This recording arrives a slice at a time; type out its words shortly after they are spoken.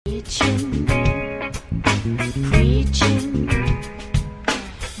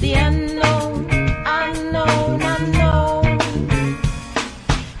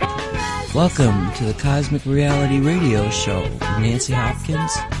Welcome to the Cosmic Reality Radio Show with Nancy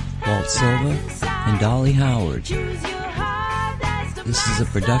Hopkins, Walt Silva, and Dolly Howard. This is a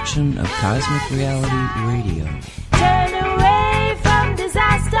production of Cosmic Reality Radio. Turn away from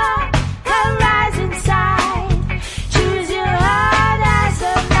disaster, horizon side. Choose your heart as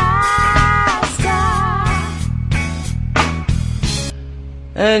a master.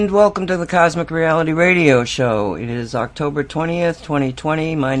 And welcome to the Cosmic Reality Radio Show. It is October 20th,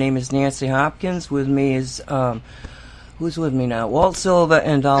 2020. My name is Nancy Hopkins. With me is, who's with me now? Walt Silva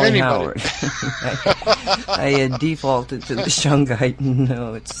and Dolly Howard. I defaulted to the Shungite.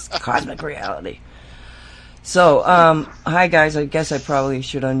 No, it's Cosmic Reality. So, hi guys. I guess I probably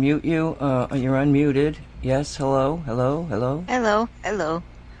should unmute you. You're unmuted. Yes, hello, hello, hello. Hello, hello.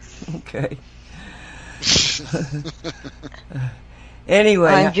 Okay. Anyway.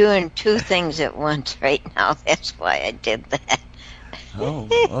 I'm doing two things at once right now. That's why I did that. Oh,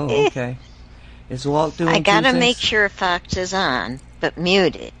 okay. Is Walt doing I gotta two things? make sure Fox is on, but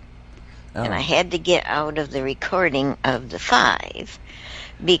muted. Oh. And I had to get out of the recording of the 5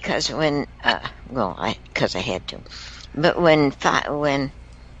 because when, because I had to. But when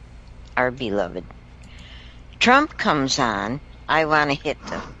our beloved Trump comes on, I want to hit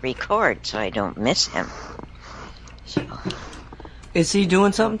the record so I don't miss him. So. Is he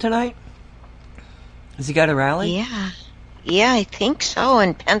doing something tonight? Has he got a rally? Yeah, I think so,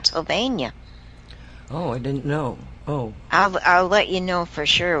 in Pennsylvania. Oh, I didn't know. Oh. I'll let you know for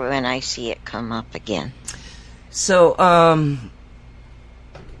sure when I see it come up again. So,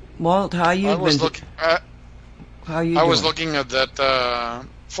 Walt, how you been? I was looking at that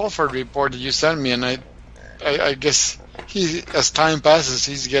Fulford report that you sent me, and I guess as time passes,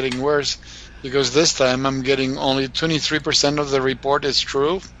 he's getting worse. Because this time I'm getting only 23% of the report is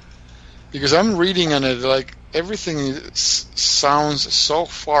true. Because I'm reading on it, like, everything sounds so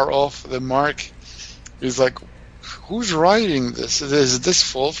far off the mark. It's like, who's writing this? Is this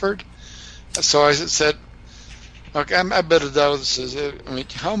Fulford? So I said, okay, I better doubt this. I mean,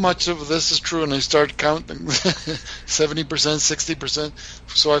 how much of this is true? And I start counting 70%, 60%.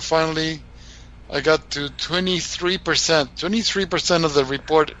 So I got to 23%. 23% of the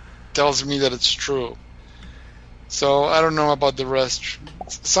report tells me that it's true. So I don't know about the rest.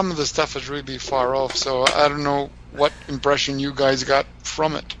 Some of the stuff is really far off, so I don't know what impression you guys got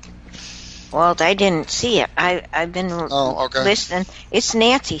from it. Walt, I didn't see it. I've been listening. It's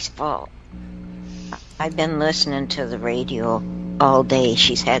Nancy's fault. I've been listening to the radio all day.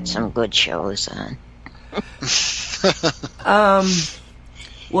 She's had some good shows on.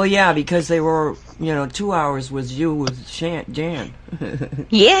 Well, yeah, because they were, 2 hours was you with Jan.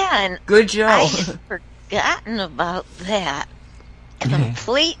 Yeah, and good show. I had forgotten about that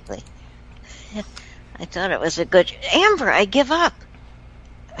completely. I thought it was a good... Amber, I give up.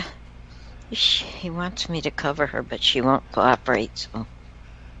 She wants me to cover her, but she won't cooperate, so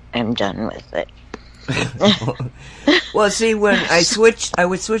I'm done with it. Well, see, when I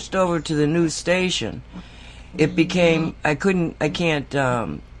switched over to the news station, it became, I can't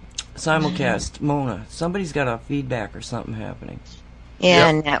simulcast Mona. Somebody's got a feedback or something happening. Yeah,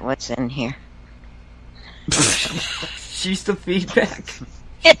 and that was in here. She's the feedback.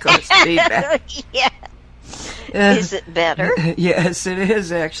 She calls feedback. Yeah. Is it better? Yes, it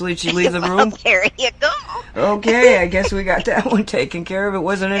is, actually. Did she leave the room? Well, there you go. Okay, I guess we got that one taken care of. It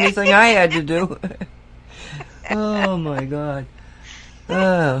wasn't anything I had to do. Oh, my God.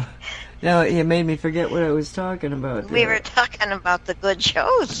 Oh. Now, you made me forget what I was talking about. We were talking about the good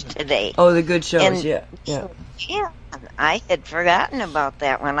shows today. Oh, the good shows, and, yeah. Yeah, I had forgotten about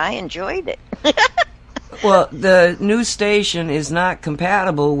that one. I enjoyed it. Well, the news station is not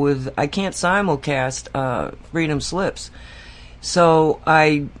compatible with... I can't simulcast Freedom Slips. So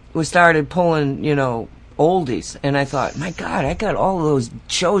I started pulling, oldies. And I thought, my God, I got all those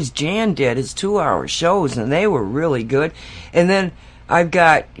shows Jan did. It's 2-hour shows, and they were really good. And then... I've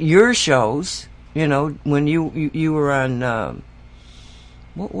got your shows, when you were on,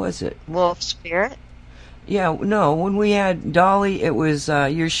 what was it? Wolf Spirit? Yeah, no, when we had Dolly, it was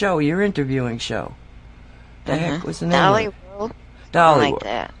your show, your interviewing show. The heck was the name Dolly of it? World? Dolly like World.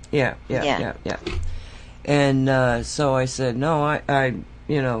 that. Yeah. And so I said, no, I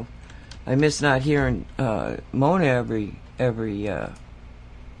miss not hearing Mona every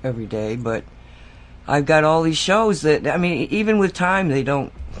day, but... I've got all these shows that, even with time, they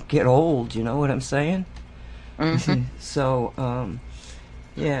don't get old, you know what I'm saying? Mm-hmm. So,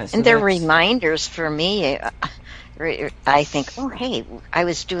 yeah. So and they're reminders for me. I think, oh, hey, I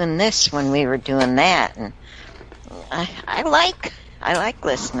was doing this when we were doing that. And I like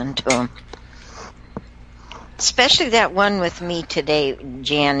listening to them. Especially that one with me today,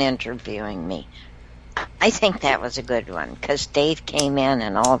 Jan interviewing me. I think that was a good one because Dave came in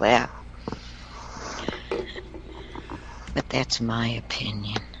and all that. But that's my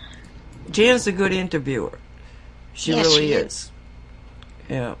opinion. Jan's a good interviewer. She Yes, really she is.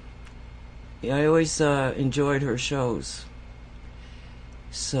 Yeah. Yeah, I always enjoyed her shows.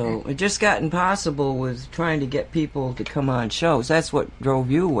 So it just got impossible with trying to get people to come on shows. That's what drove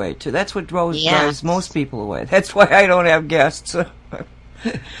you away too. That's what drives most people away. That's why I don't have guests. And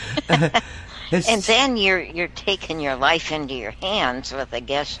then you're taking your life into your hands with a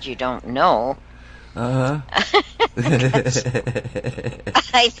guest you don't know. Uh-huh.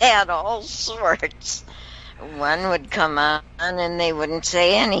 I've had all sorts. One would come on and they wouldn't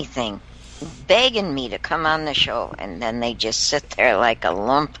say anything, begging me to come on the show, and then they just sit there like a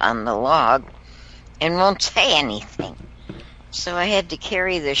lump on the log and won't say anything. So I had to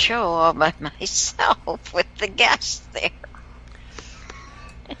carry the show all by myself with the guests there.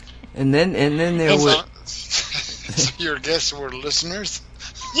 And then there was. So your guests were listeners?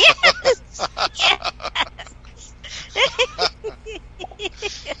 Yes.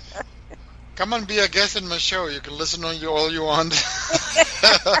 Come and be a guest in my show. You can listen on all you want.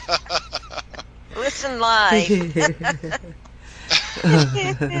 Listen live.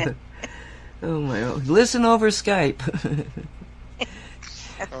 Oh my God. Listen over Skype.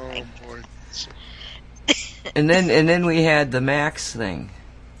 Oh boy. And then we had the Max thing.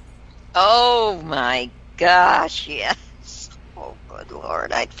 Oh my gosh, yes. Oh good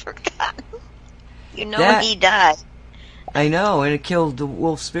Lord, I'd forgotten. You know he died. I know, and it killed the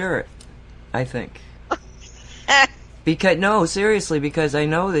wolf spirit, I think. Seriously, because I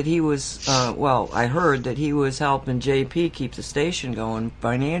know that he was, I heard that he was helping JP keep the station going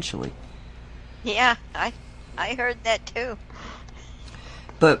financially. Yeah, I heard that too.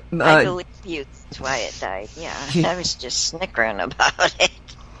 But I believe you. That's why it died. Yeah, I was just snickering about it.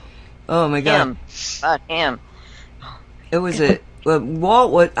 Oh my God! About him. It was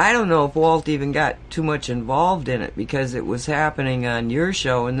Walt. I don't know if Walt even got too much involved in it because it was happening on your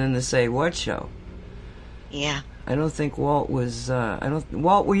show and then the Say What show. Yeah. I don't think Walt was.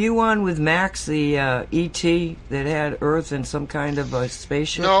 Walt, were you on with Max, the ET that had Earth and some kind of a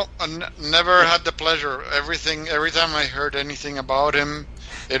spaceship? No, I never had the pleasure. Every time I heard anything about him,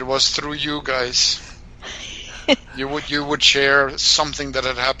 it was through you guys. You would share something that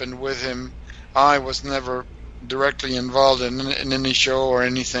had happened with him. I was never directly involved in any show or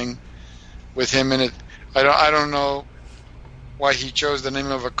anything with him in it. I don't know why he chose the name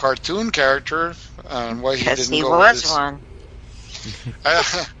of a cartoon character and why he didn't he go was with this. one.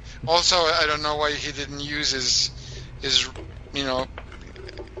 Also, I don't know why he didn't use his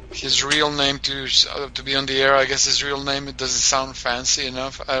real name to be on the air. I guess his real name, it doesn't sound fancy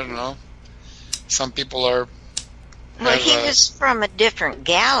enough. I don't know. Some people are. Well, he was from a different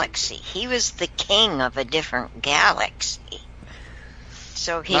galaxy. He was the king of a different galaxy.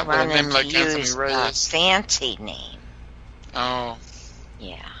 So he wanted to use a fancy name. Oh.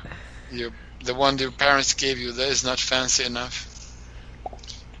 Yeah. The one your parents gave you, that is not fancy enough.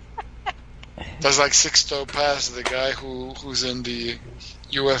 That's like Sixto Paz, the guy who's in the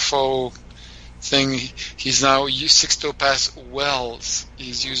UFO thing. He's now Sixto Paz Wells.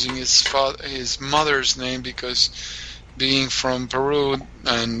 He's using his mother's name because being from Peru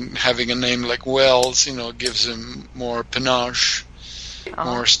and having a name like Wells, gives him more panache,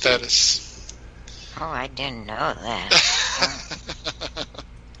 more status. Oh, I didn't know that.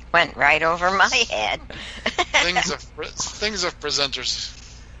 Went right over my head. Things of presenters.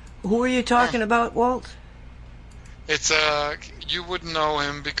 Who are you talking about, Walt? It's you would know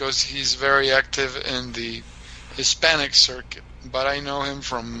him because he's very active in the Hispanic circuit. But I know him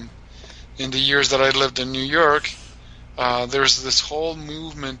from in the years that I lived in New York. There's this whole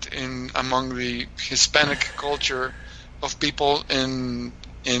movement among the Hispanic culture of people in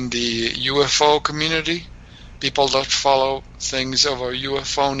the UFO community, people that follow things of a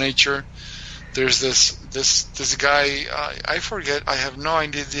UFO nature. There's this guy, I forget, I have no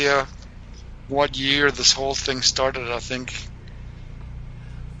idea what year this whole thing started. I think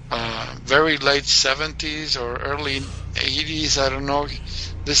very late 70s or early 80s, I don't know.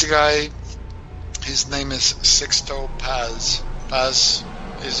 This guy, his name is Sixto Paz. Paz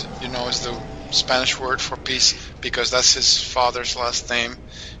is the Spanish word for peace because that's his father's last name.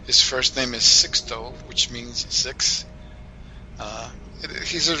 His first name is Sixto, which means six.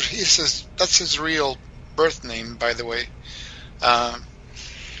 That's his real birth name, by the way.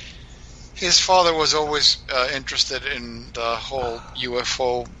 His father was always interested in the whole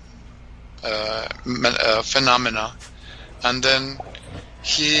UFO phenomena, and then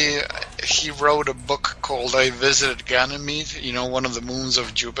he wrote a book called "I Visited Ganymede," one of the moons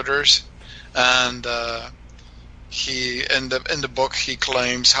of Jupiter's, and he in the book he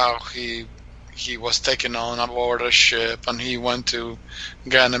claims how he was taken on aboard a ship and he went to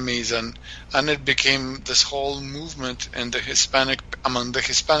Ganymede, and it became this whole movement in among the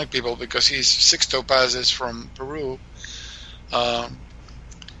Hispanic people, because Sixto Paz is from Peru.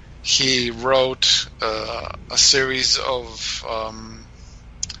 He wrote a series of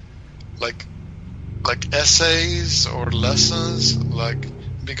like essays or lessons,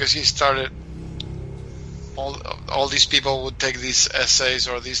 because he started all these people would take these essays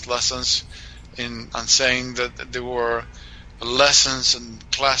or these lessons and saying that there were lessons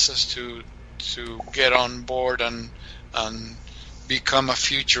and classes to get on board and become a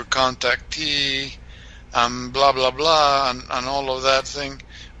future contactee, blah blah blah, and all of that thing.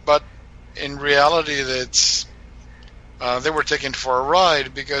 But in reality, they were taken for a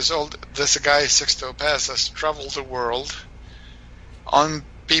ride, because this guy Sixto Paz has traveled the world on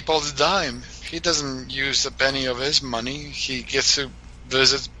people's dime. He doesn't use a penny of his money. He gets to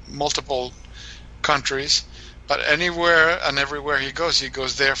visit multiple countries, but anywhere and everywhere he goes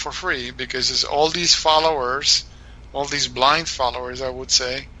there for free, because all these followers, all these blind followers, I would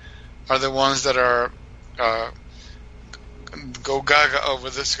say, are the ones that are go gaga over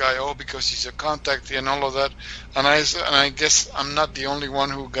this guy, because he's a contactee and all of that. And I guess I'm not the only one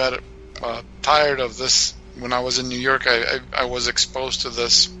who got tired of this. When I was in New York, I was exposed to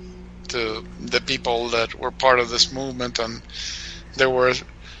this, to the people that were part of this movement, and there were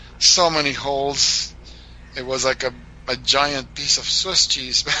so many holes. It was like a giant piece of Swiss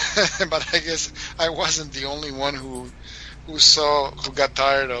cheese. But I guess I wasn't the only one who got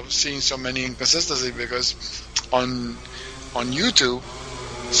tired of seeing so many inconsistencies, because on YouTube,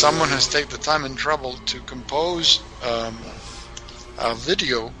 someone has taken the time and trouble to compose a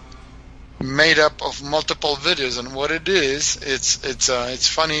video made up of multiple videos. And what it is, it's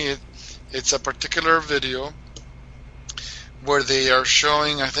funny. It's a particular video where they are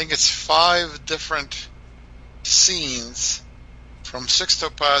showing, I think it's 5 different scenes from Sixto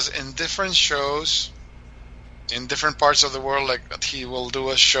Paz in different shows in different parts of the world. Like he will do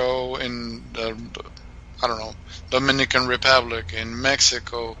a show in Dominican Republic, in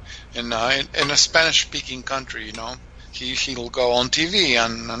Mexico, in a Spanish-speaking country. He'll go on TV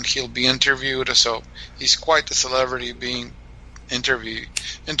and he'll be interviewed. So he's quite a celebrity, being interviewed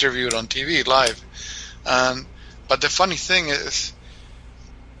on TV live. But the funny thing is,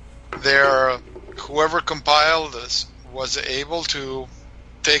 whoever compiled this was able to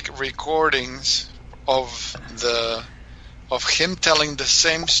take recordings of him telling the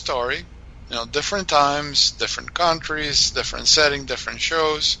same story, different times, different countries, different setting, different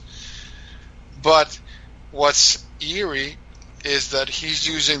shows. But what's eerie is that he's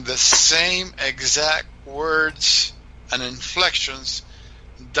using the same exact words and inflections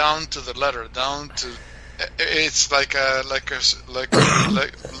down to the letter, down to. It's like a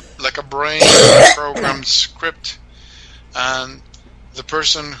brain programmed script, and the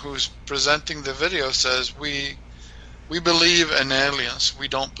person who's presenting the video says, "We believe in aliens. We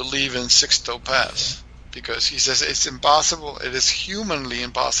don't believe in Sixto Paz," because he says it's impossible. It is humanly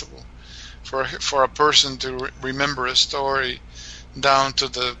impossible for a person to remember a story down to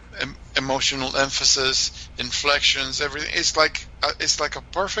the emotional emphasis, inflections, everything. It's like a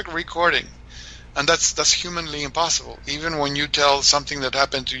perfect recording. And that's humanly impossible. Even when you tell something that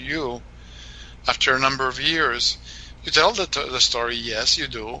happened to you after a number of years, you tell the story, yes, you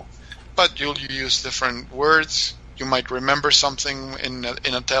do, but you'll use different words. You might remember something in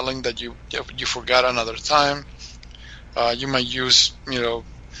a telling that you forgot another time. You might use,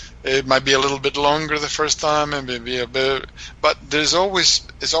 it might be a little bit longer the first time, and maybe a bit, but it's always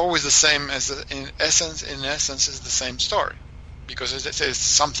the same. In essence, it's the same story, because it's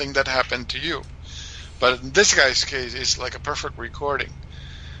something that happened to you. But in this guy's case, it's like a perfect recording.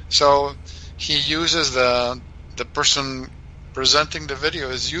 So he uses the person presenting the video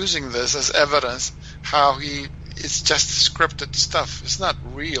is using this as evidence how it's just scripted stuff. It's not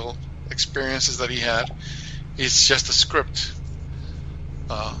real experiences that he had. It's just a script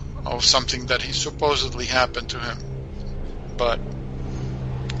of something that he supposedly happened to him. But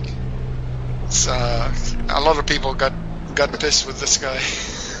a lot of people got pissed with this guy.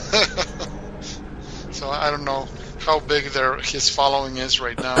 So I don't know how big his following is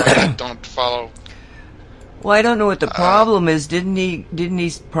right now. I don't follow. Well, I don't know what the problem is. Didn't he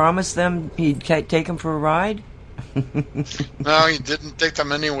promise them he'd take them for a ride? No, he didn't take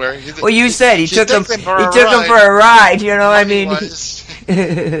them anywhere. Well, you said he took them for a ride.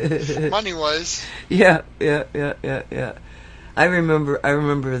 Money-wise. Yeah. I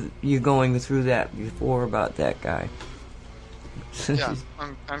remember you going through that before about that guy. Yeah,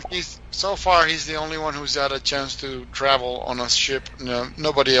 and he's the only one who's had a chance to travel on a ship. No,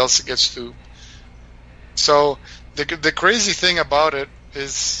 nobody else gets to. So the crazy thing about it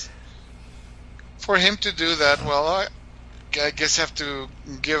is, for him to do that, well, I guess I have to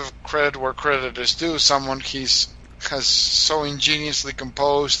give credit where credit is due. Someone has so ingeniously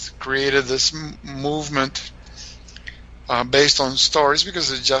composed, created this movement based on stories, because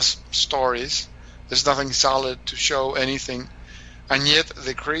it's just stories. There's nothing solid to show anything. And yet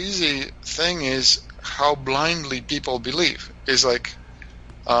the crazy thing is how blindly people believe. It's like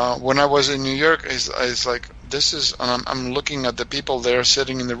when I was in New York, it's like, this is, and I'm looking at the people there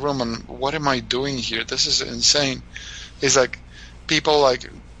sitting in the room, and what am I doing here? This is insane. It's like people, like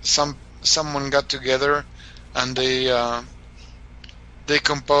someone got together and they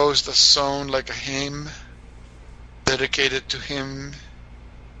composed a song, like a hymn dedicated to him,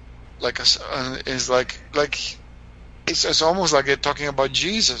 it's almost like they're talking about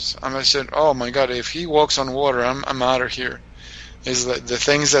Jesus. And I said, oh my God, if he walks on water, I'm out of here. Is the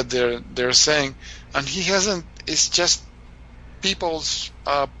things that they're saying, and he hasn't. It's just people's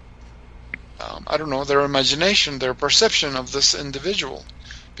I don't know, their imagination, their perception of this individual,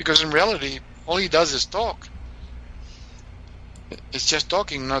 because in reality all he does is talk. It's just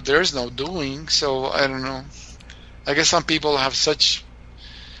talking. No, there's no doing. So I don't know. I guess some people have such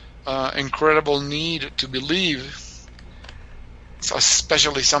incredible need to believe,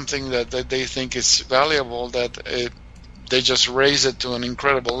 especially something that they think is valuable, that they just raise it to an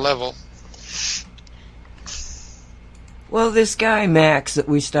incredible level. Well, this guy, Max, that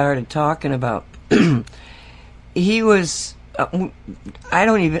we started talking about, he was, Dolly,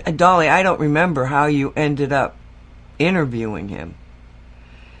 I don't remember how you ended up interviewing him.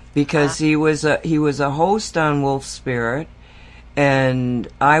 Because he was a host on Wolf Spirit, and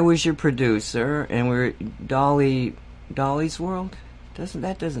I was your producer, and we're Dolly's World?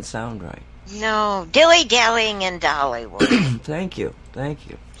 That doesn't sound right. No, dilly-dallying in Dollywood. Thank you.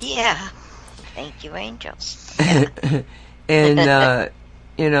 Yeah. Thank you, angels. And,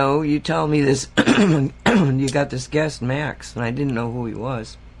 you tell me this, you got this guest, Max, and I didn't know who he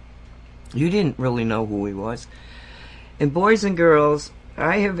was. You didn't really know who he was. And boys and girls,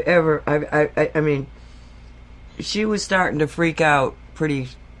 I mean, she was starting to freak out pretty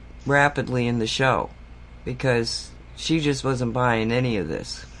rapidly in the show, because she just wasn't buying any of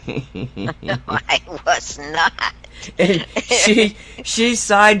this. No, I was not. And she's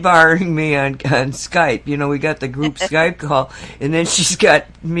sidebarring me on Skype. We got the group Skype call, and then she's got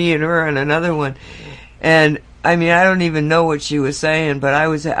me and her on another one. And I mean, I don't even know what she was saying, but I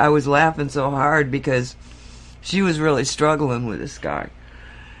was laughing so hard because she was really struggling with this guy.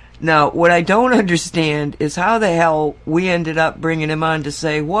 Now, what I don't understand is how the hell we ended up bringing him on to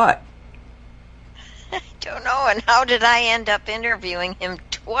say what? I don't know, and how did I end up interviewing him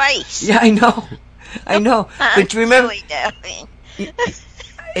twice? Yeah, I know. But remember,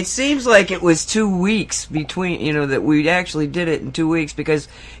 it seems like it was 2 weeks between, that we actually did it in 2 weeks, because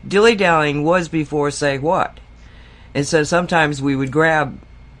dilly-dallying was before Say What. And so sometimes we would grab,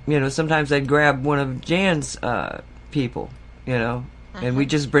 sometimes I'd grab one of Jan's people, and we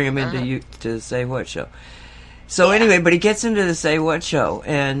just bring him into to the Say What show. So anyway, but he gets into the Say What show,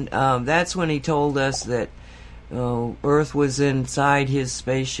 and that's when he told us that Earth was inside his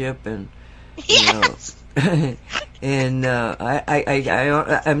spaceship, and and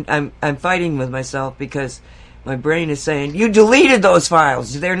I'm fighting with myself because my brain is saying, you deleted those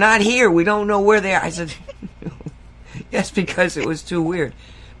files. They're not here. We don't know where they are. I said, yes, because it was too weird.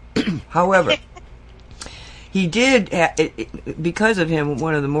 However, he did, because of him,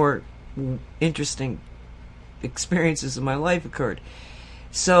 one of the more interesting experiences of my life occurred.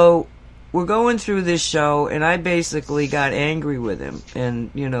 So we're going through this show, and I basically got angry with him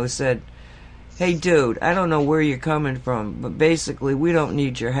and, said, hey, dude, I don't know where you're coming from, but basically we don't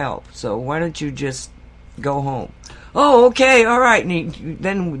need your help, so why don't you just go home? Oh, okay, all right. And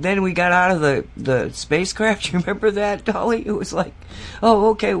then we got out of the spacecraft. You remember that, Dolly? It was like, oh,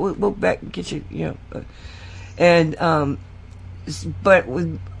 okay, we'll back and get you, And but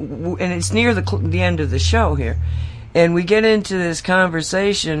and it's near the end of the show here, and we get into this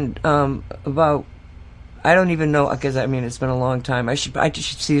conversation about, I don't even know, because I mean it's been a long time. I should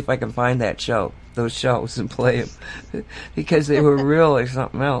see if I can find those shows and play them because they were really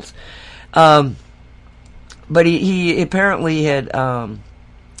something else. But he apparently had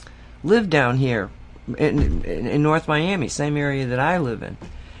lived down here in North Miami, same area that I live in.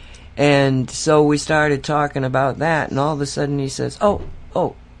 And so we started talking about that, and all of a sudden he says, oh,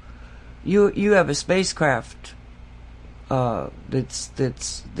 you have a spacecraft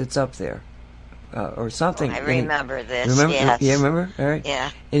that's up there, or something. I remember this. Remember? Yes. Yeah, remember? All right.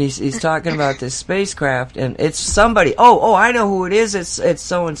 Yeah. And he's talking about this spacecraft, and it's somebody. Oh, I know who it is. It's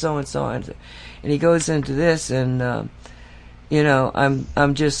so and so and so and so. And he goes into this, and I'm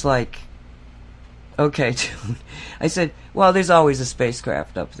just like, okay, dude. I said, well, there's always a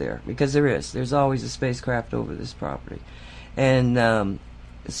spacecraft up there, because there is. There's always a spacecraft over this property, and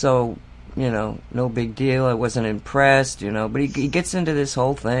so. No big deal. I wasn't impressed, but he gets into this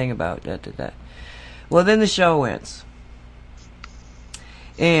whole thing about that. Well, then the show ends.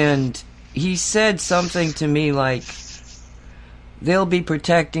 And he said something to me like, they'll be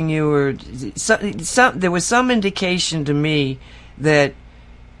protecting you, or there was some indication to me that,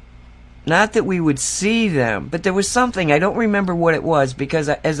 not that we would see them, but there was something, I don't remember what it was, because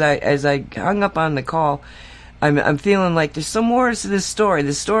as I hung up on the call, I'm feeling like there's some more to this story.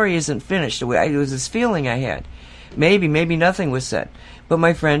 The story isn't finished. It was this feeling I had. Maybe nothing was said. But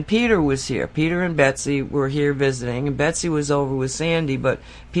my friend Peter was here. Peter and Betsy were here visiting, and Betsy was over with Sandy, but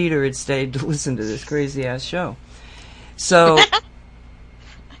Peter had stayed to listen to this crazy-ass show. So,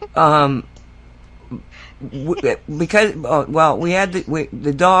 because, we had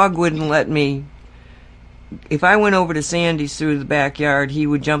the dog wouldn't let me. If I went over to Sandy's through the backyard, he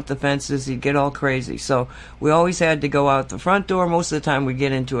would jump the fences. He'd get all crazy. So we always had to go out the front door. Most of the time we'd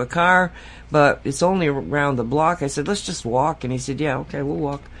get into a car, but it's only around the block. I said, let's just walk. And he said, yeah, okay, we'll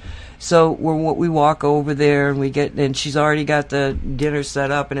walk. So we walk over there, and she's already got the dinner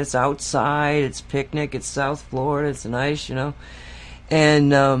set up, and it's outside. It's picnic. It's South Florida. It's nice,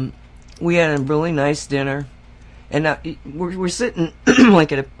 And we had a really nice dinner. And we're sitting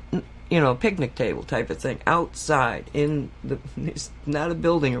like at a picnic table type of thing outside there's not a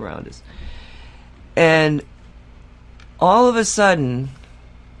building around us. And all of a sudden,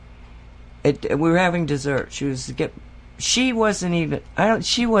 we were having dessert. She wasn't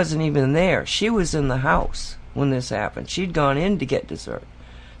even there. She was in the house when this happened. She'd gone in to get dessert,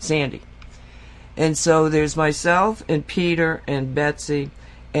 Sandy. And so there's myself and Peter and Betsy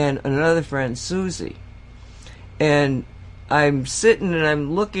and another friend, Susie. And I'm sitting and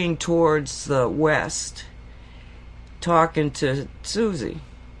I'm looking towards the west, talking to Susie.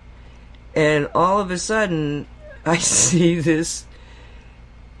 And all of a sudden, I see this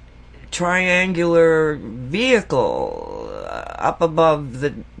triangular vehicle up above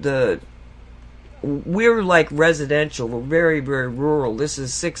the we're like residential. We're very, very rural. This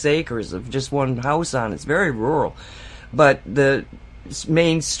is 6 acres of just one house on it. It's very rural. But the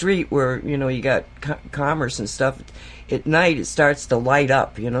main street where, you got commerce and stuff, at night it starts to light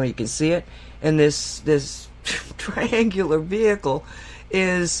up, you can see it. And this triangular vehicle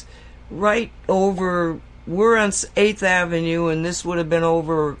is right over, we're on 8th Avenue, and this would have been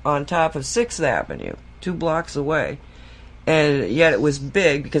over on top of 6th Avenue, 2 blocks away. And yet it was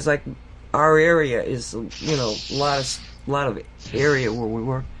big, because like our area is, a lot of area where we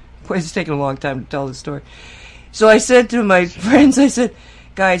were. It's taking a long time to tell the story. So I said to my friends, I said,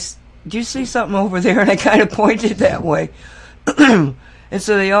 guys, do you see something over there? And I kind of pointed that way. And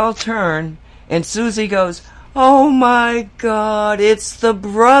so they all turn, and Susie goes, oh my God, it's the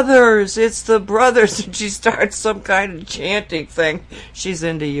brothers. And she starts some kind of chanting thing. She's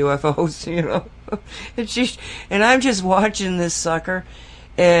into UFOs, And I'm just watching this sucker,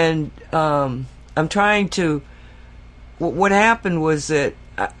 and I'm trying to, what happened was that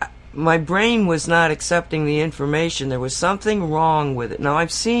my brain was not accepting the information. There was something wrong with it. Now,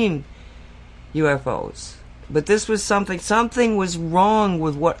 I've seen UFOs, but this was something was wrong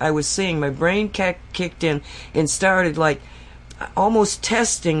with what I was seeing. My brain kicked in and started like almost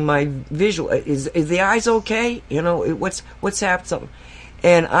testing my visual. Is the eyes okay? What's happened?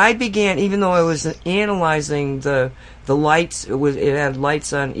 And I began, even though I was analyzing the lights, it had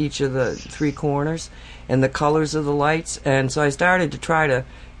lights on each of the 3 corners and the colors of the lights, and so I started to try to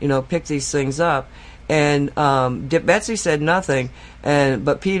pick these things up. And Betsy said nothing,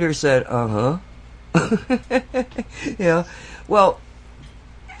 but Peter said, uh-huh. Well,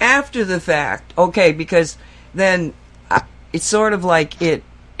 after the fact, okay, because then it's sort of like it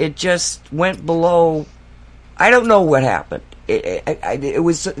just went below. I don't know what happened. It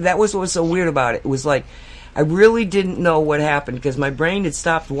was that was what was so weird about it. It was like I really didn't know what happened, because my brain had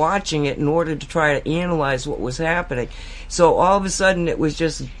stopped watching it in order to try to analyze what was happening. So all of a sudden it was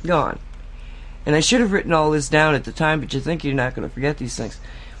just gone. And I should have written all this down at the time, but you think you're not going to forget these things.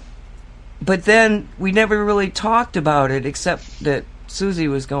 But then we never really talked about it, except that Susie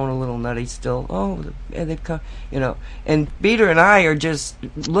was going a little nutty still. Oh, they've come, And Peter and I are just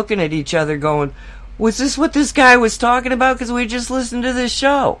looking at each other going, was this what this guy was talking about? Because we just listened to this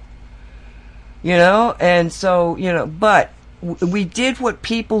show. You know, and so, you know, but we did what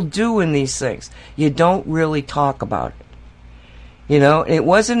people do in these things. You don't really talk about it. You know, it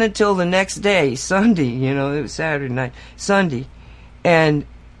wasn't until the next day, Sunday, you know, it was Saturday night, Sunday, and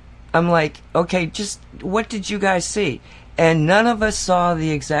I'm like, okay, just what did you guys see? And none of us saw the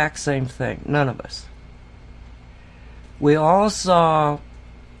exact same thing. None of us. We all saw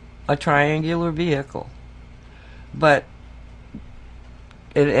a triangular vehicle, but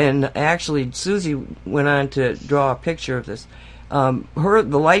and actually Susie went on to draw a picture of this.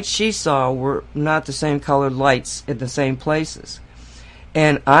 The lights she saw were not the same colored lights in the same places,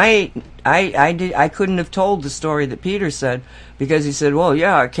 and I couldn't have told the story that Peter said, because he said, well,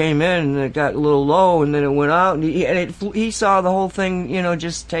 yeah, it came in and it got a little low and then it went out, and he saw the whole thing, you know,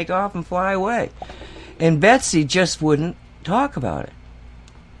 just take off and fly away, and Betsy just wouldn't talk about it.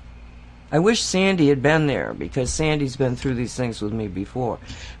 I wish Sandy had been there, because Sandy's been through these things with me before.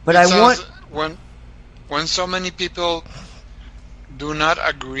 But when so many people do not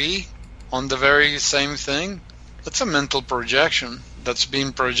agree on the very same thing, it's a mental projection that's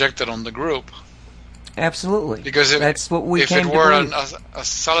being projected on the group. Absolutely. Because that's what we if came it to were believe. a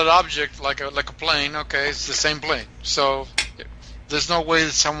solid object like a plane, okay, it's the same plane. So there's no way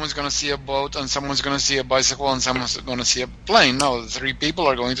that someone's going to see a boat and someone's going to see a bicycle and someone's going to see a plane. No, 3 people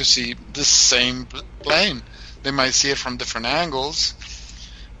are going to see the same plane. They might see it from different angles,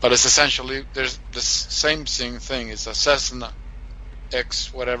 but it's essentially there's the same thing. It's a Cessna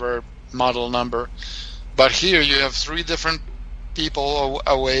X whatever model number. But here you have 3 different people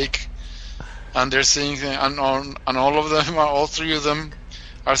awake, and they're seeing, and all of them, all 3 of them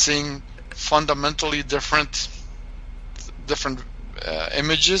are seeing fundamentally different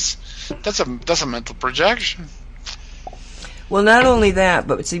images. That's a mental projection. Well, not only that,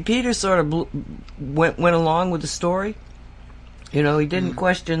 but see, Peter sort of went along with the story. You know, he didn't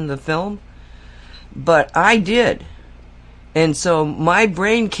question the film, but I did. And so my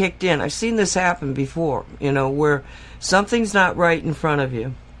brain kicked in. I've seen this happen before, you know, where something's not right in front of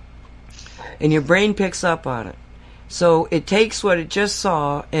you, and your brain picks up on it. So it takes what it just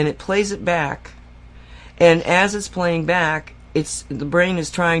saw and it plays it back. And as it's playing back, the brain is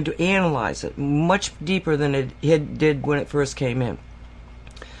trying to analyze it much deeper than it did when it first came in.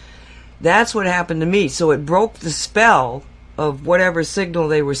 That's what happened to me. So it broke the spell of whatever signal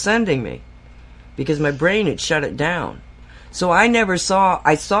they were sending me, because my brain had shut it down. So I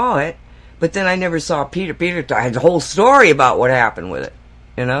saw it, but then I never saw Peter. Peter had the whole story about what happened with it,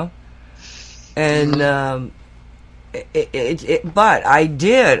 you know? And, but I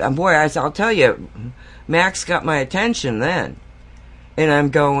did. Boy, I'll tell you, Max got my attention then. And I'm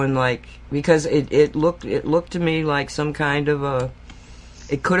going like, because it looked to me like some kind of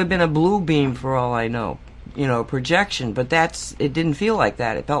it could have been a blue beam for all I know, you know, projection, but it didn't feel like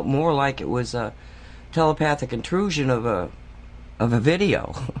that. It felt more like it was a telepathic intrusion of a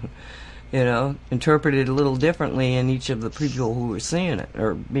video, you know, interpreted a little differently in each of the people who were seeing it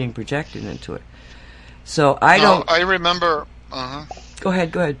or being projected into it. So I remember. Go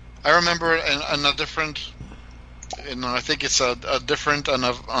ahead. I remember in a different. I think it's a different, and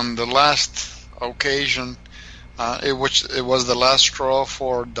on the last occasion, it was the last straw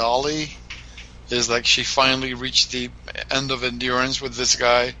for Dolly. Is like she finally reached the end of endurance with this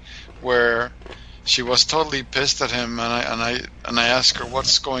guy, where she was totally pissed at him, and I asked her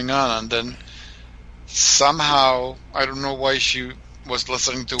what's going on, and then somehow I don't know why she was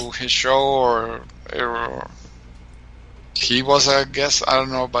listening to his show or he was, I guess, I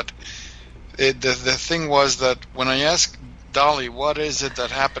don't know, but the thing was that when I asked Dolly what is it that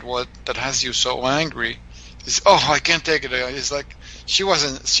happened, what that has you so angry, it's I can't take it. It's like she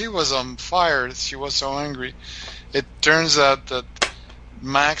was on fire. She was so angry. It turns out that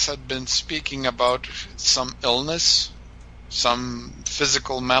Max had been speaking about some illness, some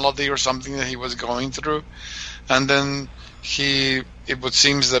physical malady or something that he was going through, and then it would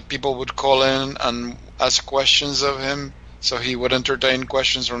seem that people would call in and ask questions of him, so he would entertain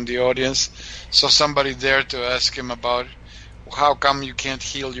questions from the audience. So somebody dared to ask him about how come you can't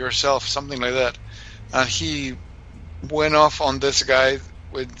heal yourself, something like that, and he went off on this guy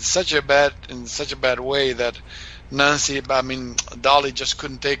with such a bad way that Dolly just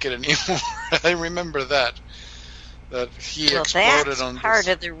couldn't take it anymore. I remember that he exploded that's on part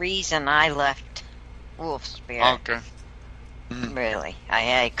this. of the reason I left Wolf Spirit. Okay. Mm-hmm. Really,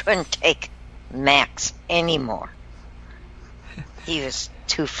 I couldn't take Max anymore. He was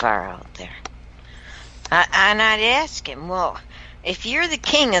too far out there. And I'd ask him, well, if you're the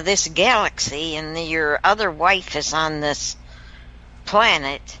king of this galaxy and your other wife is on this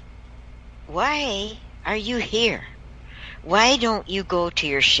planet, why are you here? why don't you go to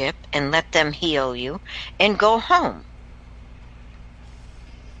your ship and let them heal you and go home?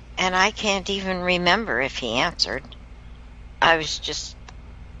 And I can't even remember if he answered. I was just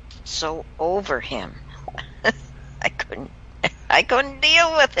so over him. I couldn't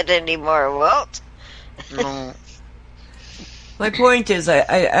deal with it anymore, Walt. No. My point is,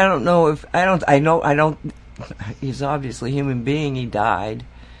 I don't know if I don't. He's obviously a human being. He died.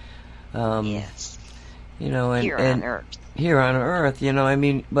 Yes. You know, and Here on Earth. you know, I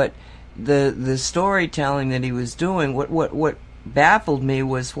mean, but the storytelling that he was doing, what baffled me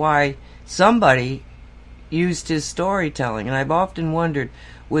was why somebody used his storytelling, and I've often wondered,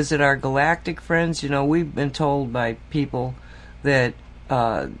 was it our galactic friends? You know, we've been told by people that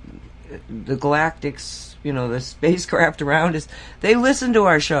the galactics, you know, the spacecraft around us, they listen to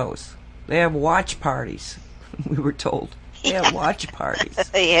our shows. They have watch parties. We were told they have watch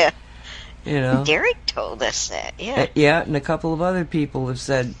parties. Yeah. You know, Derek told us that. Yeah. Yeah, and a couple of other people have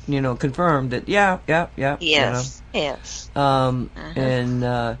said, you know, confirmed that. Yeah. Yes. You know. Yes.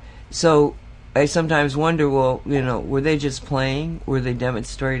 And so I sometimes wonder, well, you know, were they just playing? Were they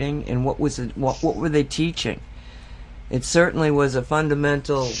demonstrating? And what was it? What were they teaching? It certainly was a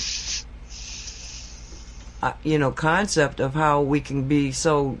fundamental, you know, concept of how we can be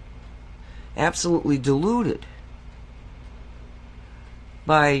so absolutely deluded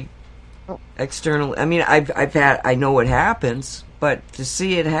by external. I mean, I know it happens, but to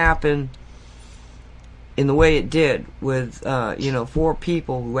see it happen in the way it did with, you know, 4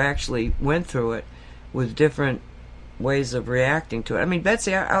 people who actually went through it with different ways of reacting to it. I mean,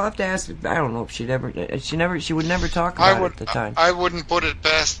 Betsy, I'll have to ask. I don't know if she would never talk about it at the time. I wouldn't put it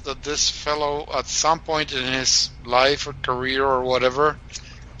past that this fellow, at some point in his life or career or whatever,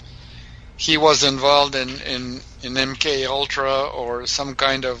 he was involved in MK Ultra or some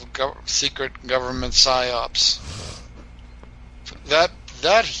kind of secret government psyops.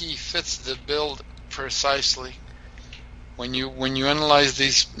 That he fits the bill precisely. When you analyze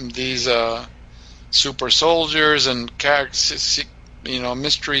these super soldiers and characters, you know,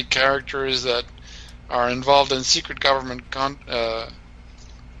 mystery characters that are involved in secret government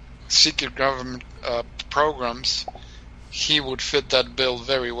programs, he would fit that bill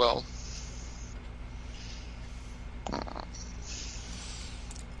very well.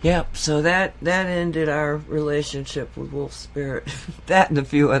 Yep, so that ended our relationship with Wolf Spirit. That and a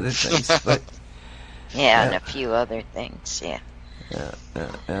few other things, but and a few other things, yeah.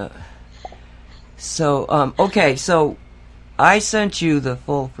 So, okay, so I sent you the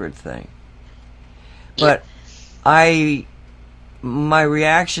Fulford thing, but my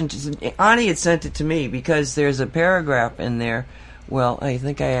reaction to Ani had sent it to me because there's a paragraph in there. Well, I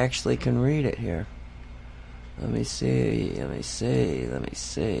think I actually can read it here. Let me see.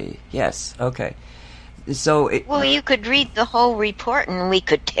 Yes, okay. So well, you could read the whole report and we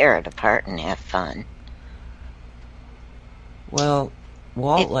could tear it apart and have fun. Well,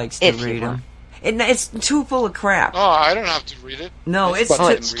 Walt likes to read them. It's too full of crap. Oh, I don't have to read it. No,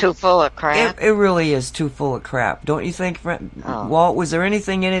 it's too full of crap. It really is too full of crap. Don't you think, Walt? Was there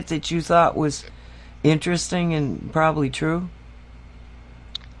anything in it that you thought was interesting and probably true?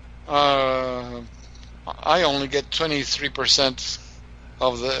 I only get 23%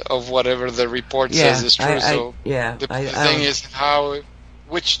 of whatever the report says is true. The thing is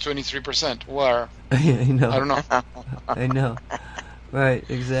which 23%? Where? I know. I don't know. I know. Right,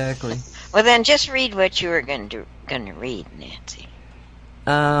 exactly. Well, then just read what you were going to read, Nancy.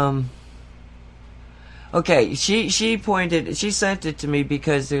 Okay, she sent it to me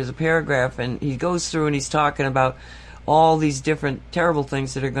because there's a paragraph and he goes through and he's talking about all these different terrible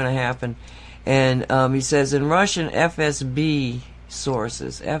things that are going to happen. And he says, in Russian FSB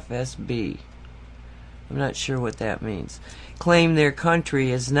sources, FSB, I'm not sure what that means, claim their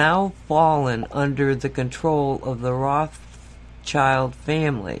country has now fallen under the control of the Rothschild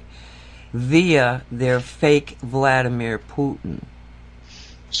family via their fake Vladimir Putin.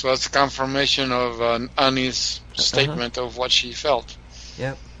 So that's a confirmation of Ani's statement of what she felt.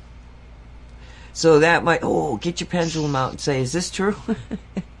 Yep. So that might, get your pendulum out and say, is this true?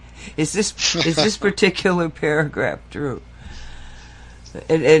 Is this particular paragraph true?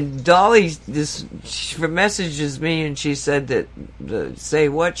 And Dolly messages me and she said that the Say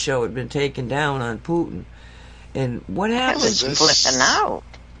What show had been taken down on Putin. And what happened? It was flipping out.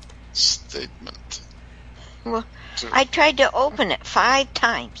 Statement. Well, I tried to open it 5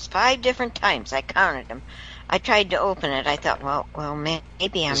 times, 5 different times. I counted them. I tried to open it. I thought, well,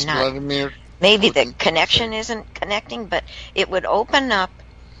 maybe I'm not. Maybe the connection isn't connecting, but it would open up,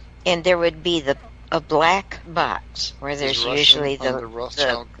 and there would be a black box where there's usually the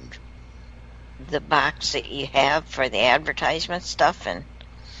the box that you have for the advertisement stuff, and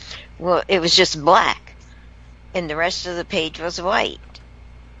well, it was just black, and the rest of the page was white.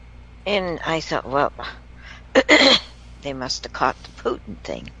 And I thought, well, they must have caught the Putin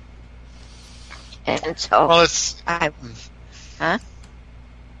thing. And so, Well, it's huh?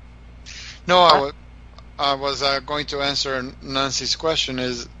 no. I was going to answer Nancy's question.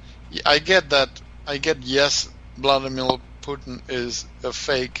 Is I get that. I get yes, Vladimir Putin is a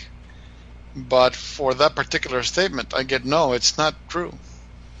fake, but for that particular statement, I get no. It's not true.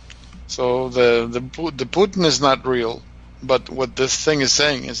 So the Putin is not real, but what this thing is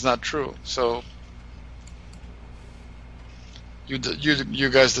saying is not true. So you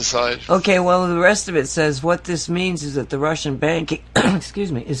guys decide. Okay, well, the rest of it says what this means is that the Russian banking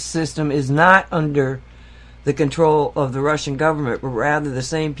system is not under the control of the Russian government, but rather the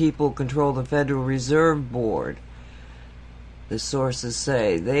same people control the Federal Reserve Board. The sources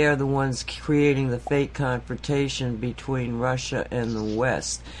say they are the ones creating the fake confrontation between Russia and the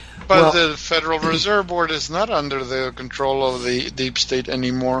West. But the Federal Reserve Board is not under the control of the deep state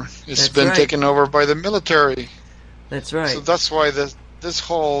anymore. It's been taken over by the military. That's right. So that's why this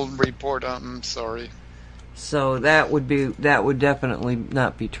whole report. I'm sorry. So that would definitely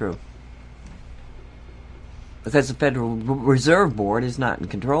not be true, because the Federal Reserve Board is not in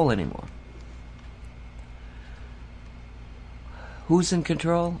control anymore. Who's in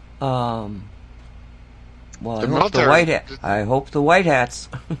control? Well, I hope the White Hats. I hope the White Hats.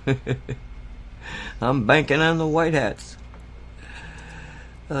 I'm banking on the White Hats.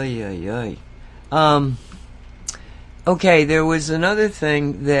 Ay, ay, ay. Okay, there was another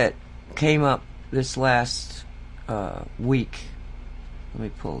thing that came up this last week. Let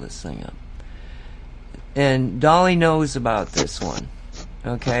me pull this thing up. And Dolly knows about this one.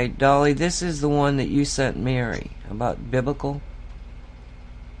 Okay, Dolly, this is the one that you sent Mary about biblical.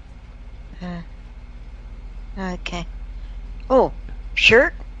 Okay. Oh,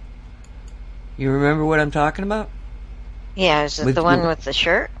 shirt? You remember what I'm talking about? Yeah, is it the one with the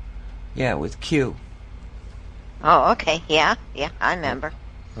shirt? Yeah, with Q. Oh, okay. Yeah, I remember.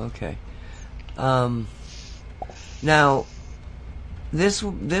 Okay. Now, this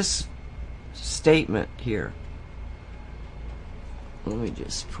statement here. Let me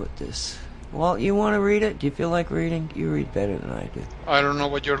just put this. Well, you want to read it? Do you feel like reading? You read better than I do. I don't know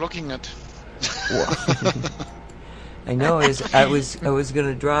what you're looking at. I know. I was going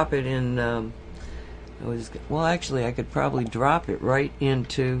to drop it in. Actually, I could probably drop it right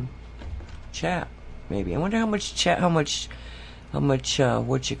into chat. Maybe. I wonder how much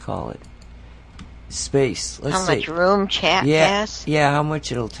what you call it, space. Let's see. How much room chat has? Yeah, how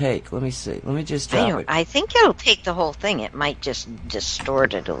much it'll take. Let me see. Let me just drop it. I think it'll take the whole thing. It might just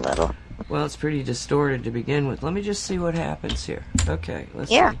distort it a little. Well, it's pretty distorted to begin with. Let me just see what happens here. Okay, let's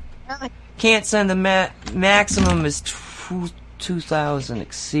see. Really? Can't send the maximum is 2,000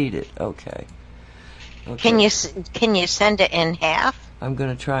 exceeded. Okay. Can you send it in half? I'm going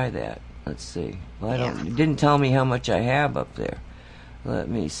to try that. Let's see. Well, it didn't tell me how much I have up there. Let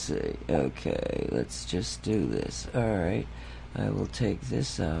me see. Okay, let's just do this. All right. I will take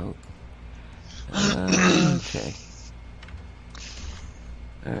this out. Okay.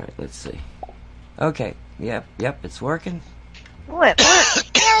 All right, let's see. Okay. Yep, it's working. What?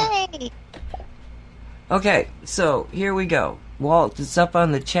 Yay! Okay, so here we go. Walt, it's up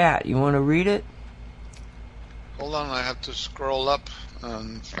on the chat. You want to read it? Hold on, I have to scroll up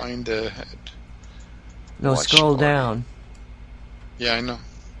and find the head. No, scroll down. Yeah, I know.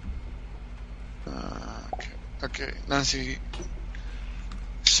 Okay, Nancy.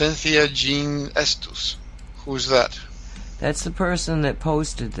 Cynthia Jean Estus. Who's that? That's the person that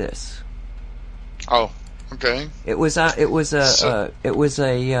posted this. Oh, okay. It was a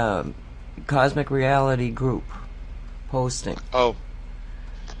Cosmic Reality group posting. Oh.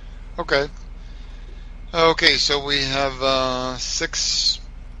 Okay. Okay, so we have 6.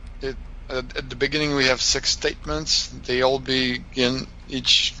 At the beginning, we have 6 statements. They all begin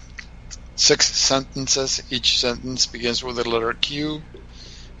 6 sentences. Each sentence begins with the letter Q.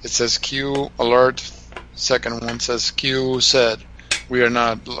 It says Q alert. Second one says Q said, we are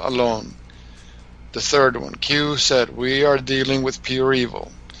not alone. The third one, Q said, we are dealing with pure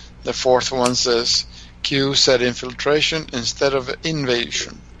evil. The fourth one says, Q said infiltration instead of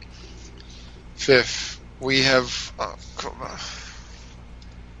invasion. Fifth, we have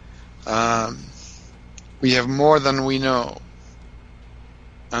more than we know.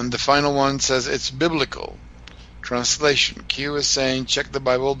 And the final one says it's biblical. Translation, Q is saying check the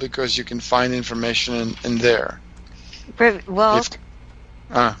Bible because you can find information in there. Walt,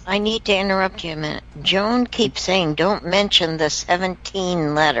 I need to interrupt you a minute. Joan keeps saying don't mention the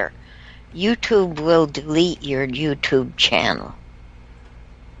 17 letter. YouTube will delete your YouTube channel.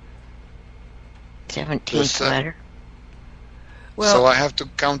 17th letter. Well, so I have to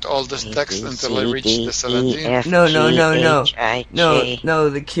count all this text until I reach the 17th? No,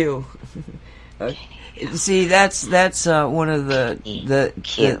 the Q. See, that's one of the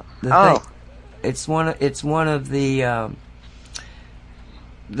Q. thing. It's one of the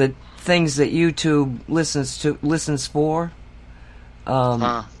things that YouTube listens for.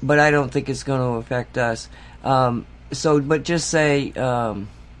 But I don't think it's going to affect us. But just say,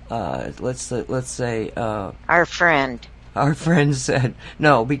 let's say, our friend said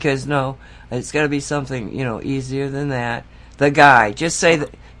no, because it's got to be something easier than that. The guy, just say the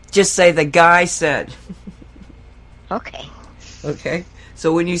guy said. Okay. Okay.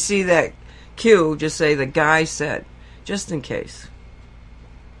 So when you see that Q, just say the guy said, just in case.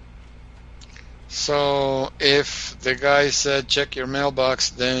 So if the guy said check your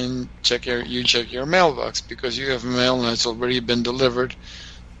mailbox, then check your mailbox because you have mail and it's already been delivered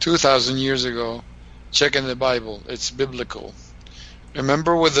 2,000 years ago. Check in the Bible; it's biblical.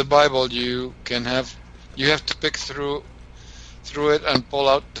 Remember, with the Bible, you have to pick through it and pull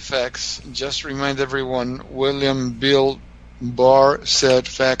out the facts. Just remind everyone: William Bill Barr said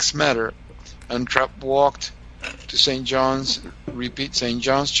facts matter, and Trapp walked to St. John's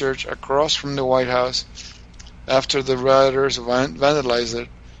Church across from the White House. After the rioters vandalized it,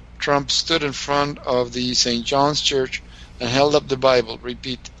 Trump stood in front of the St. John's Church and held up the Bible.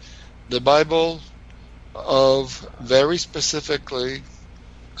 Repeat, the Bible of very specifically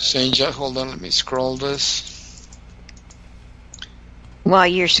St. John. Hold on, let me scroll this. While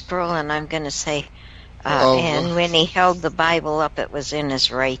you're scrolling, I'm going to say, and when he held the Bible up, it was in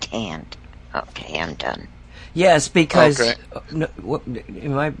his right hand. Okay, I'm done. Yes, because... Okay.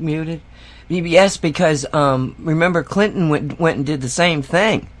 Am I muted? Yes, because remember Clinton went and did the same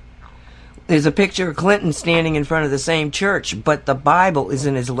thing. There's a picture of Clinton standing in front of the same church, but the Bible is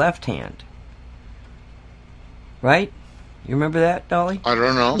in his left hand. Right? You remember that, Dolly? I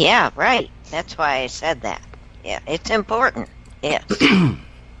don't know. Yeah, right. That's why I said that. Yeah, it's important. Yes.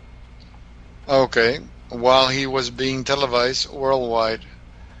 Okay. While he was being televised worldwide,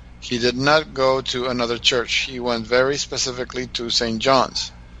 he did not go to another church. He went very specifically to St.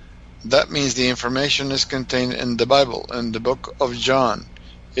 John's. That means the information is contained in the Bible, in the book of John.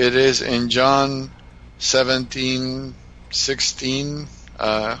 It is in John 17:16.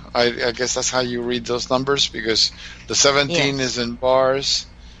 I guess that's how you read those numbers, because the 17 is in bars,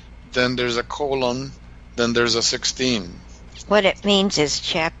 then there's a colon, then there's a 16. What it means is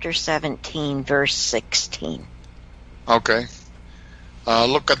chapter 17, verse 16. Okay.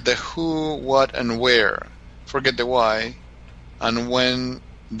 Look at the who, what, and where. Forget the why, and when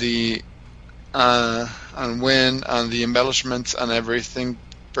the embellishments and everything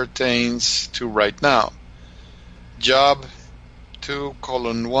pertains to right now. Job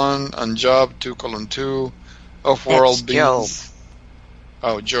 2:1 and Job 2:2 of world beings.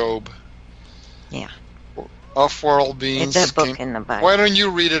 Job. Job. Yeah. Of world beings. It's a book in the Bible. Why don't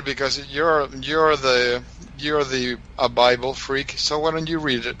you read it? Because you're the a Bible freak. So why don't you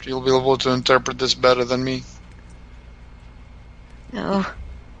read it? You'll be able to interpret this better than me. No.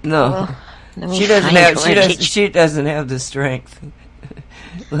 Well, she doesn't have. She doesn't have the strength.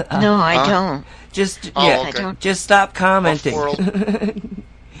 No, I don't. I don't. Just stop commenting.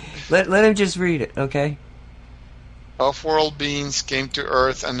 Let him just read it, okay? Off-world beings came to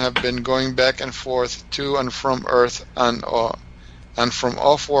Earth and have been going back and forth to and from Earth and from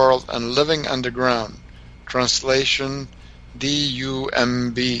off-world and living underground. Translation: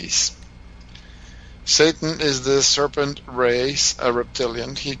 DUMBs. Satan is the serpent race, a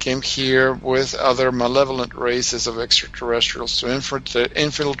reptilian. He came here with other malevolent races of extraterrestrials to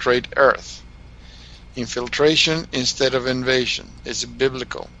infiltrate Earth. Infiltration instead of invasion is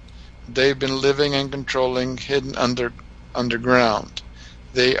biblical. They've been living and controlling hidden underground.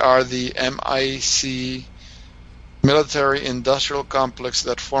 They are the MIC military-industrial complex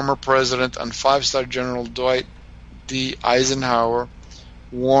that former President and five-star General Dwight D. Eisenhower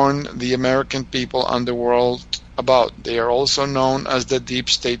warned the American people and the world about. They are also known as the Deep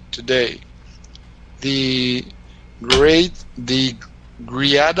State today. The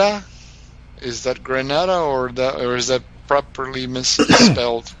Griada, is that Grenada or is that properly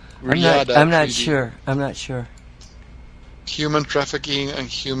misspelled? I'm not sure. Human trafficking and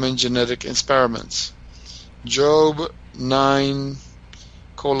human genetic experiments. Job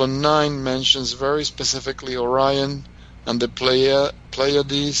 9:9 mentions very specifically Orion and the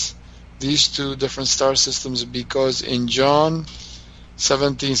Pleiades, these two different star systems, because in John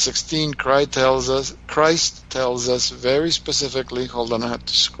 17:16, Christ tells us very specifically, hold on, I have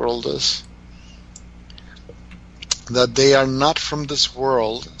to scroll this, that they are not from this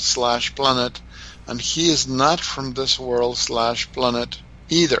world / planet, and he is not from this world / planet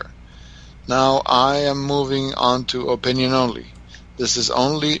either. Now I am moving on to opinion only. This is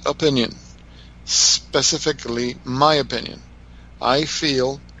only opinion, specifically my opinion. I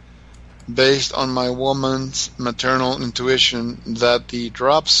feel, based on my woman's maternal intuition, that the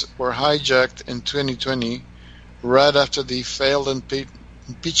drops were hijacked in 2020 right after the failed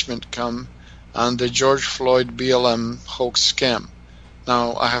impeachment come and the George Floyd BLM hoax scam.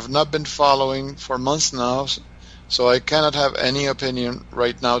 Now, I have not been following for months now, so I cannot have any opinion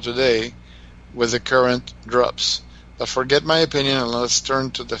right now today with the current drops. But forget my opinion and let's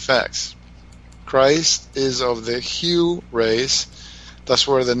turn to the facts. Christ is of the Hue race. That's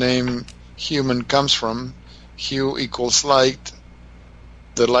where the name human comes from. Hue equals light,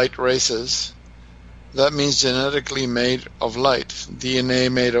 the light races. That means genetically made of light, DNA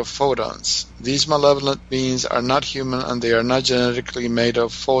made of photons. These malevolent beings are not human and they are not genetically made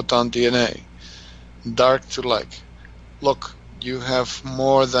of photon DNA. Dark to light. Look, you have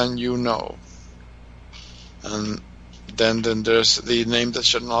more than you know. And then there's the name that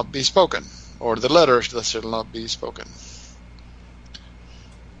should not be spoken, or the letters that should not be spoken.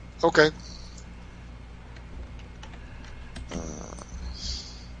 Okay.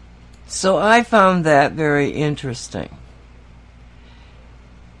 So I found that very interesting.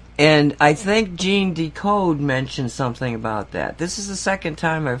 And I think Gene Decode mentioned something about that. This is the second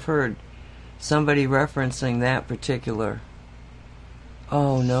time I've heard somebody referencing that particular...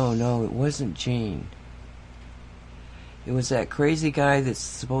 Oh, no, it wasn't Gene. It was that crazy guy that's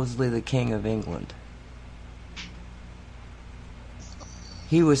supposedly the King of England.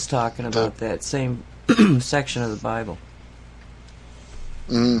 He was talking about that same section of the Bible.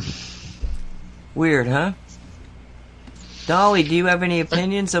 Weird, huh? Dolly, do you have any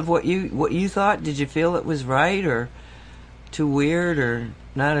opinions of what you thought? Did you feel it was right, or too weird, or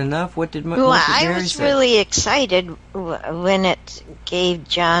not enough? What did Well, Mr. I Gary was say? really excited when it gave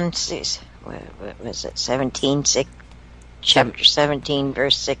John, what was it, 17, chapter 17,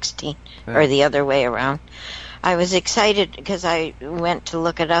 verse 16, Right. or the other way around. I was excited because I went to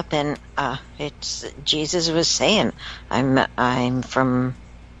look it up, and it's Jesus was saying, "I'm from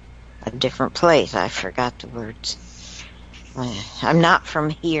a different place." I forgot the words. I'm not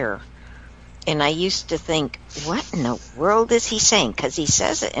from here. And I used to think, what in the world is he saying? Because he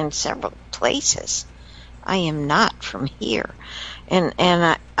says it in several places. I am not from here. And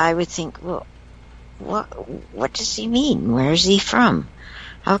I would think, well, what does he mean? Where is he from?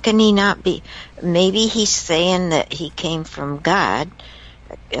 How can he not be? Maybe he's saying that he came from God,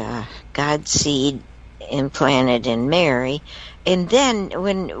 God's seed implanted in Mary. And then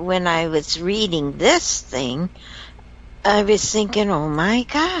when I was reading this thing, I was thinking, oh my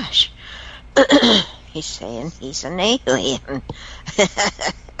gosh, he's saying he's an alien.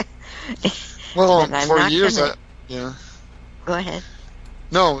 Well, for years, yeah. Go ahead.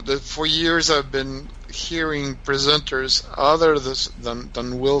 No, for years I've been hearing presenters other than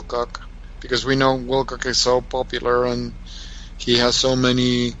Wilcock, because we know Wilcock is so popular and he has so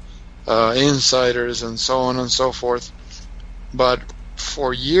many insiders and so on and so forth. But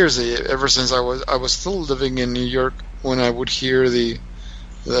for years, ever since I was still living in New York, when I would hear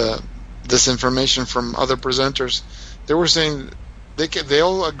this information from other presenters, they were saying they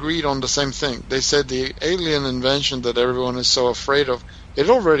all agreed on the same thing. They said the alien invention that everyone is so afraid of, it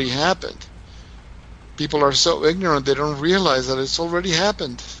already happened. People are so ignorant they don't realize that it's already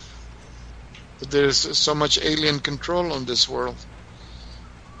happened. That there's so much alien control on this world.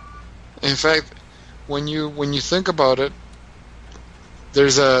 In fact, when you think about it, they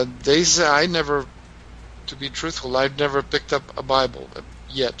say, to be truthful, I've never picked up a Bible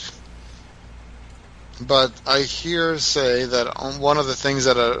yet. But I hear say that on one of the things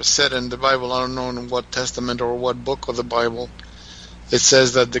that are said in the Bible, I don't know in what testament or what book of the Bible, it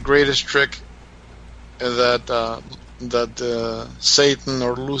says that the greatest trick that Satan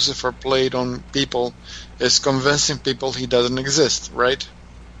or Lucifer played on people is convincing people he doesn't exist, right?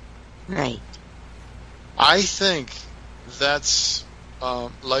 Right. I think that's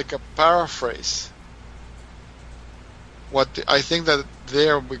like a paraphrase. I think that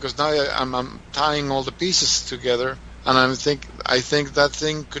because now I'm tying all the pieces together, and I think that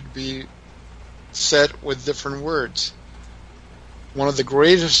thing could be said with different words. One of the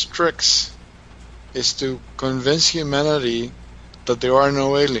greatest tricks is to convince humanity that there are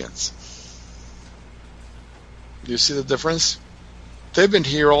no aliens. Do you see the difference? They've been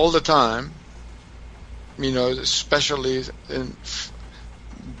here all the time, especially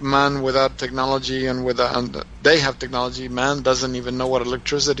man without technology and they have technology, man doesn't even know what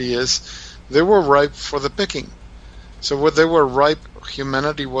electricity is. They were ripe for the picking. So what they were ripe,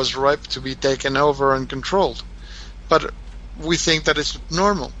 humanity was ripe to be taken over and controlled. But we think that it's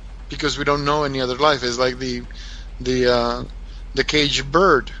normal because we don't know any other life. It's like the caged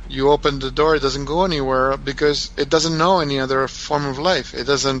bird. You open the door, it doesn't go anywhere because it doesn't know any other form of life. It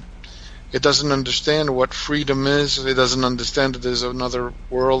doesn't understand what freedom is. It doesn't understand that there's another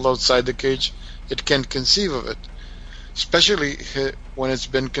world outside the cage. It can't conceive of it, especially when it's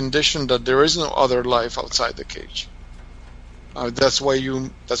been conditioned that there is no other life outside the cage. That's why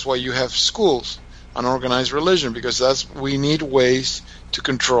you have schools, an organized religion, because we need ways to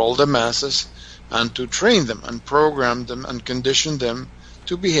control the masses and to train them and program them and condition them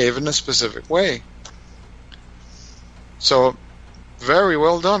to behave in a specific way. So, very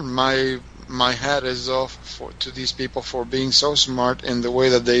well done. My hat is off to these people for being so smart in the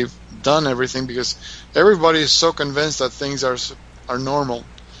way that they've done everything, because everybody is so convinced that things are normal,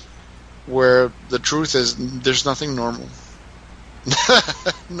 where the truth is there's nothing normal.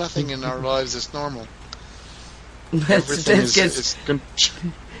 Nothing in our lives is normal. It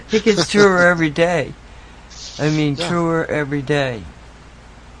gets truer every day. I mean, Yeah. truer every day.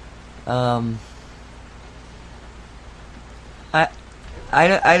 I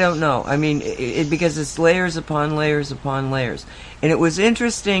don't know. I mean, because it's layers upon layers upon layers. And it was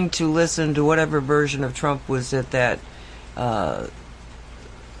interesting to listen to whatever version of Trump was at that town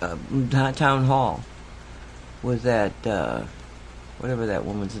hall. Was that, whatever that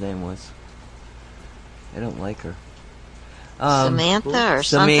woman's name was. I don't like her. Samantha or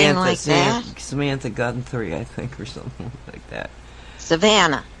something like that? Samantha Guthrie, I think, or something like that.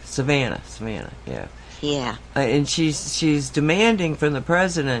 Savannah, yeah. yeah. And she's demanding from the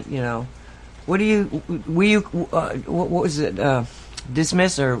president, what was it,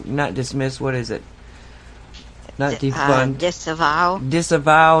 dismiss or not dismiss, what is it? Not defund.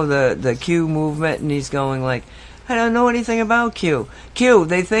 Disavow the Q movement, and he's going like, I don't know anything about Q.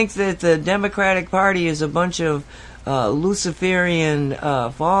 They think that the Democratic Party is a bunch of Luciferian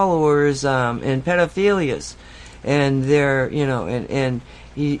followers and pedophilias, and they're and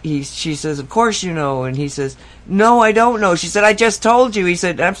she says, of course you know, and he says, no, I don't know. She said, I just told you. He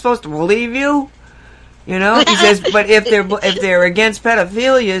said, I'm supposed to believe you. He says, but if they're against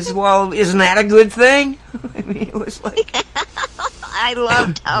pedophilias, well, isn't that a good thing? I mean, it was like I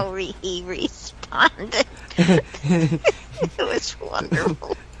loved how he responded. It was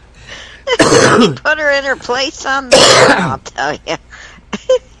wonderful. He put her in her place on the I'll tell you.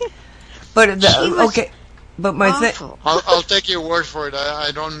 But my thing. I'll take your word for it.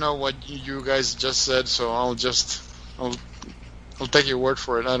 I don't know what you guys just said, so I'll take your word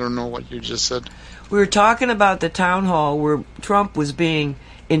for it. I don't know what you just said. We were talking about the town hall where Trump was being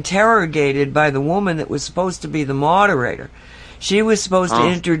interrogated by the woman that was supposed to be the moderator. She was supposed to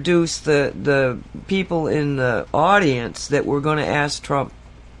introduce the people in the audience that were going to ask Trump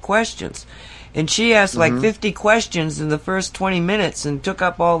questions. And she asked like 50 questions in the first 20 minutes and took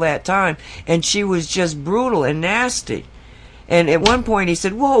up all that time. And she was just brutal and nasty. And at one point he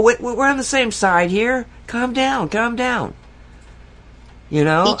said, whoa, we're on the same side here. Calm down.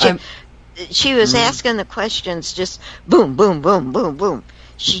 She was asking the questions just boom, boom, boom, boom, boom.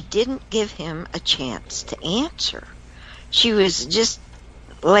 She didn't give him a chance to answer. She was just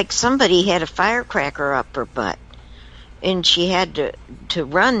like somebody had a firecracker up her butt, and she had to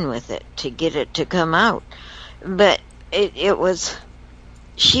run with it to get it to come out. But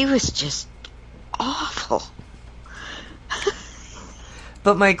she was just awful.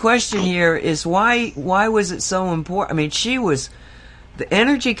 But my question here is why was it so important? I mean, the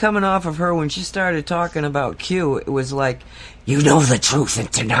energy coming off of her when she started talking about Q, it was like, you know the truth and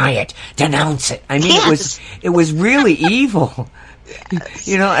deny it, denounce it. I mean, Yes. it was really evil. Yes.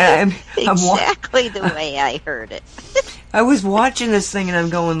 I'm exactly the way I heard it. I was watching this thing and I'm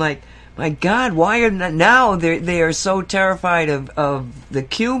going like, my God, why are now they are so terrified of the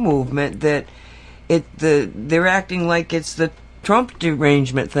Q movement that they're acting like it's the Trump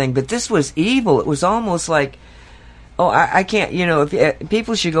derangement thing. But this was evil. It was almost like, I can't, if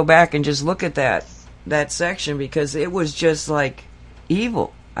people should go back and just look at that section, because it was just like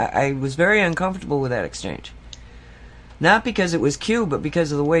evil. I was very uncomfortable with that exchange. Not because it was Q, but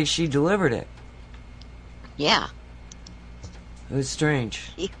because of the way she delivered it. Yeah. It was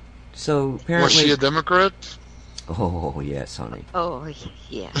strange. So apparently, Was she a Democrat? Oh yes, honey. Oh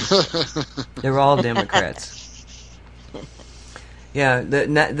yeah. They're all Democrats. Yeah,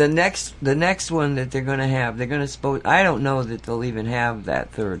 the next one that they're going to have, they're going to I don't know that they'll even have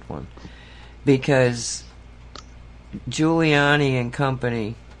that third one, because Giuliani and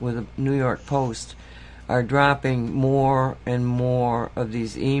company with the New York Post are dropping more and more of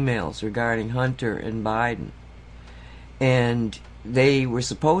these emails regarding Hunter and Biden. And they were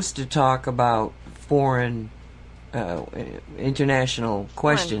supposed to talk about foreign, international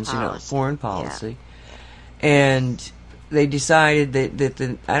questions, foreign policy. Yeah. And they decided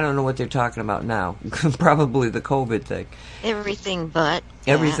that I don't know what they're talking about now. Probably the COVID thing. Everything but.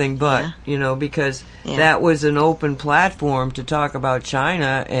 Because that was an open platform to talk about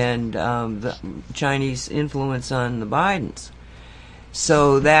China and the Chinese influence on the Bidens.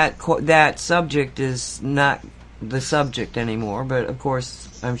 So that subject is not the subject anymore. But of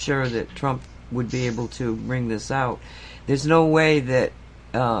course, I'm sure that Trump would be able to bring this out. There's no way that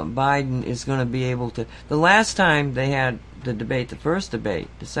Biden is going to be able to. The last time they had the debate, the first debate,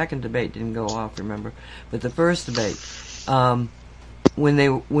 the second debate didn't go off, remember, but the first debate. When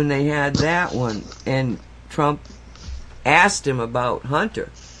they had that one, and Trump asked him about Hunter,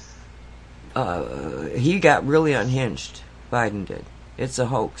 he got really unhinged. Biden did. It's a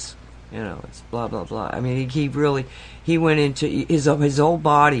hoax, It's blah blah blah. I mean, he went into his whole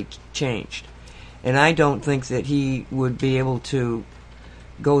body changed, and I don't think that he would be able to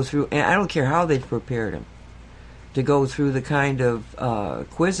go through. And I don't care how they've prepared him to go through the kind of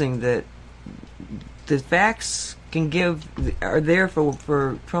quizzing that the facts can give are there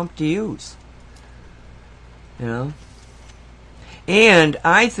for Trump to use. And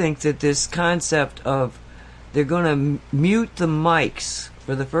I think that this concept of they're going to mute the mics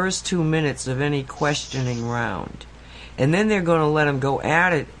for the first 2 minutes of any questioning round, and then they're going to let them go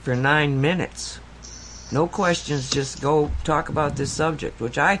at it for 9 minutes. No questions, just go talk about this subject,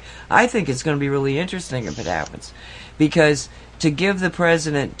 which I think it's going to be really interesting if it happens. Because to give the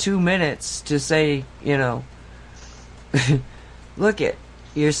president 2 minutes to say, look it,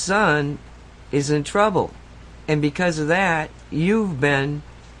 your son is in trouble, and because of that, you've been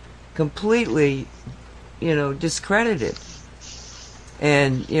completely, discredited.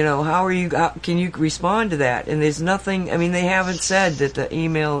 And how can you respond to that? And there's nothing. I mean, they haven't said that the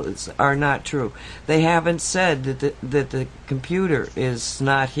emails are not true. They haven't said that the computer is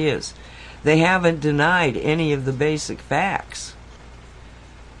not his. They haven't denied any of the basic facts.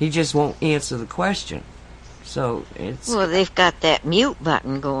 He just won't answer the question. So it's they've got that mute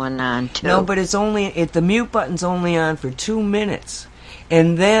button going on too. No, but it's only the mute button's only on for 2 minutes,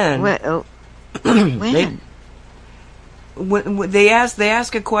 and then when they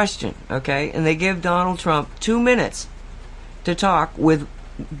ask a question, okay, and they give Donald Trump 2 minutes to talk with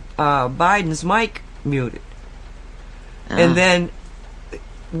Biden's mic muted, and then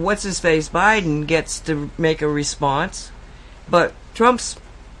what's his face Biden gets to make a response, but Trump's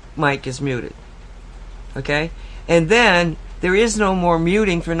mic is muted. Okay? And then there is no more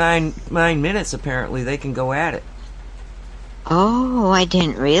muting for 9 minutes, apparently. They can go at it. Oh, I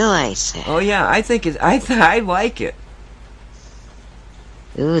didn't realize that. Oh, yeah. I think I like it.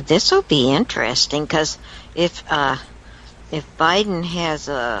 Ooh, this will be interesting, because if Biden has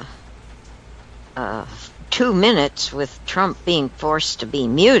 2 minutes with Trump being forced to be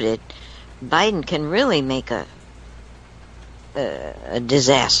muted, Biden can really make a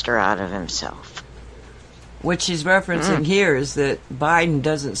disaster out of himself. What she's referencing here is that Biden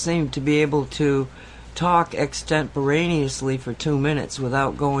doesn't seem to be able to talk extemporaneously for 2 minutes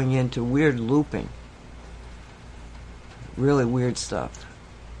without going into weird looping. Really weird stuff.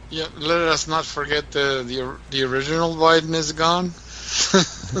 Yeah, let us not forget the original Biden is gone.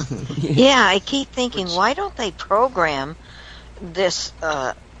 Yeah, I keep thinking, why don't they program this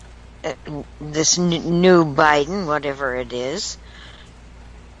new Biden, whatever it is,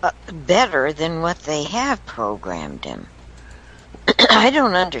 better than what they have programmed him? I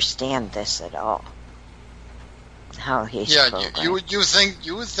don't understand this at all. How he's programmed. you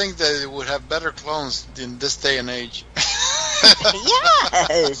would think that it would have better clones in this day and age.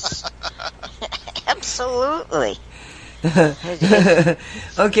 Yes, absolutely.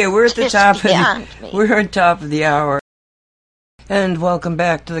 Okay, we're at the top. We're on top of the hour. And welcome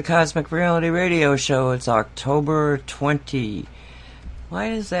back to the Cosmic Reality Radio Show. It's October 20. Why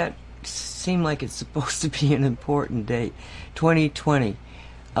does that seem like it's supposed to be an important date? 2020.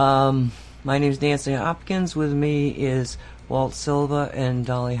 My name is Nancy Hopkins. With me is Walt Silva and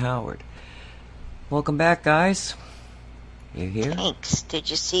Dolly Howard. Welcome back, guys. You here? Thanks. Did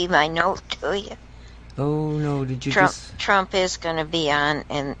you see my note to you? Oh, no. Did you Trump is going to be on,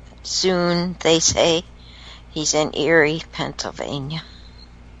 and soon, they say. He's in Erie, Pennsylvania.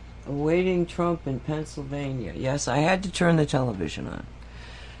 Awaiting Trump in Pennsylvania. Yes, I had to turn the television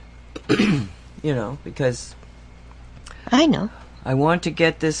on. Because... I know. I want to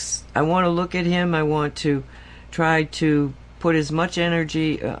get this... I want to look at him. I want to try to put as much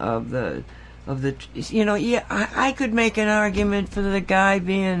energy of the yeah, I could make an argument for the guy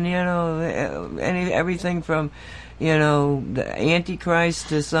being, everything from, the Antichrist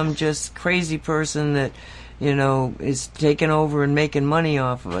to some just crazy person that, is taking over and making money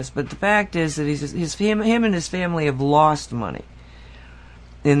off of us. But the fact is that him and his family have lost money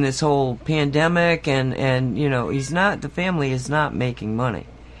in this whole pandemic, and the family is not making money.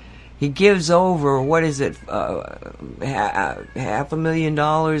 He gives over, what is it,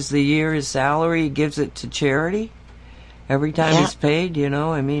 $500,000 a year, his salary, he gives it to charity every time he's paid,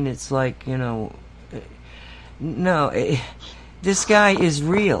 it's like, this guy is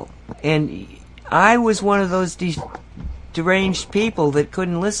real. And I was one of those deranged people that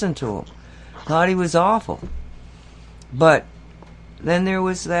couldn't listen to him. Thought he was awful. But then there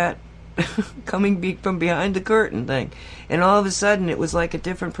was that coming from behind the curtain thing. And all of a sudden it was like a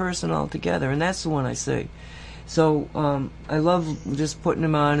different person altogether. And that's the one I see. So I love just putting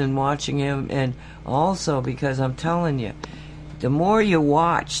him on and watching him. And also because I'm telling you, the more you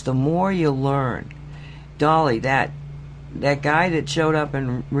watch, the more you learn. Dolly, that guy that showed up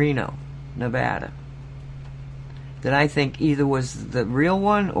in Reno, Nevada, that I think either was the real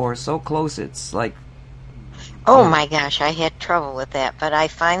one or so close it's like... Oh my gosh, I had trouble with that, but I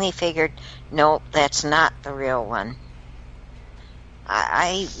finally figured, nope, that's not the real one.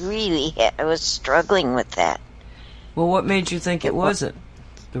 I really was struggling with that. Well, what made you think it wasn't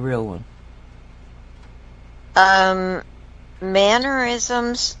the real one?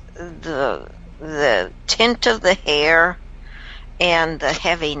 Mannerisms, the tint of the hair, and the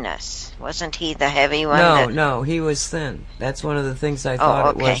heaviness. Wasn't he the heavy one? No, he was thin. That's one of the things I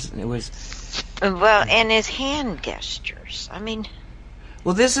thought it was. It was. Well, and his hand gestures. I mean.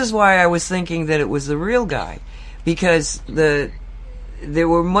 Well, this is why I was thinking that it was the real guy, because there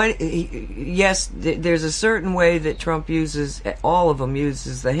were money. Yes, there's a certain way that Trump uses. All of them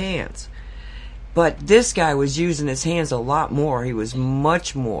uses the hands, but this guy was using his hands a lot more. He was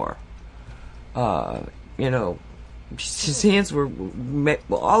much more. His hands were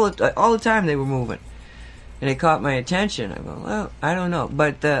all the time. They were moving, and it caught my attention. I go, well, I don't know,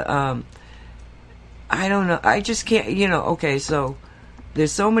 but I don't know. I just can't. Okay, so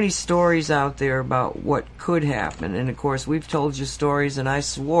there's so many stories out there about what could happen, and of course we've told you stories, and I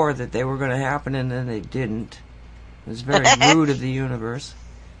swore that they were going to happen, and then they didn't. It was very rude of the universe.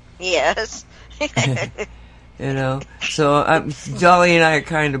 Yes. So Dolly and I are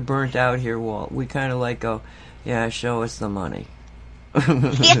kind of burnt out here, Walt. We kind of like go, yeah, show us the money.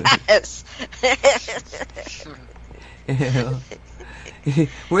 Yes.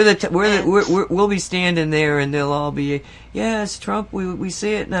 We'll be standing there, and they'll all be, yes, Trump. We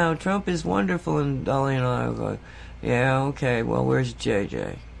see it now. Trump is wonderful, and Dolly and I will go, yeah, okay. Well, where's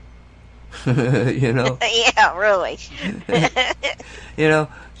JJ? Yeah, really.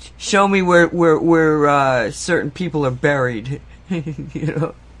 Show me where certain people are buried.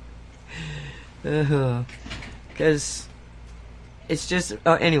 Because it's just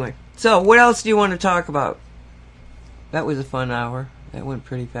anyway. So what else do you want to talk about? That was a fun hour. That went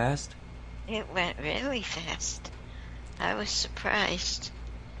pretty fast. It went really fast. I was surprised.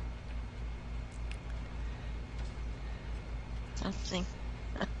 Something.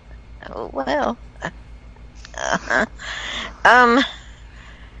 Oh well.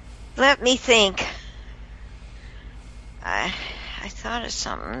 Let me think. I thought of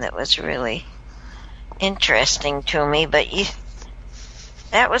something that was really interesting to me, but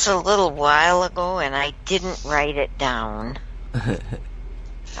that was a little while ago, and I didn't write it down.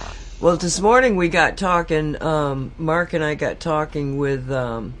 Well, this morning we got talking, Mark and I got talking with,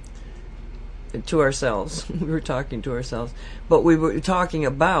 to ourselves. We were talking to ourselves. But we were talking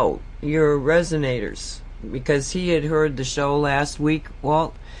about your resonators, because he had heard the show last week,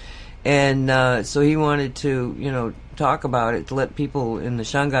 Walt, and so he wanted to, talk about it, to let people in the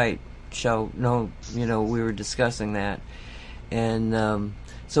Shungite show know, we were discussing that. And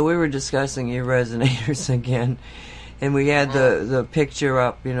so we were discussing your resonators again, and we had the picture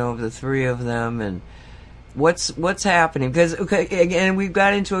up, of the three of them, and what's happening, because again we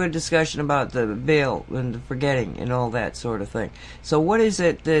got into a discussion about the veil and the forgetting and all that sort of thing. So what is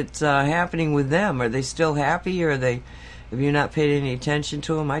it that's happening with them? Are they still happy, or have you not paid any attention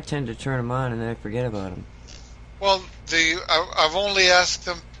to them? I tend to turn them on and then I forget about them. Well, I've only asked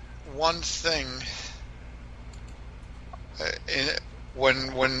them one thing.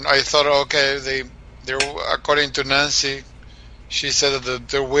 When I thought, okay, they're according to Nancy, she said that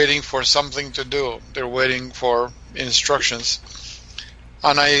they're waiting for something to do. They're waiting for instructions,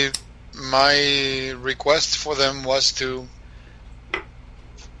 and my request for them was to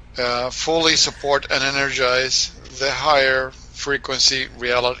fully support and energize the higher frequency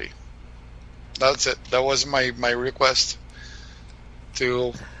reality. That's it. That was my request,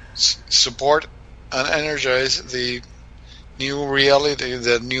 to support and energize the new reality,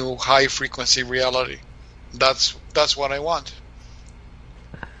 the new high frequency reality. That's what I want.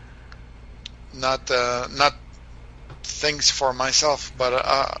 Not things for myself,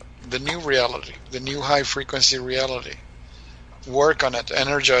 but the new reality, the new high frequency reality. Work on it,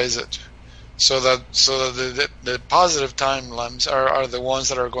 energize it, so that the positive timelines are the ones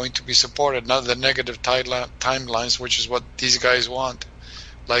that are going to be supported, not the negative timelines, which is what these guys want.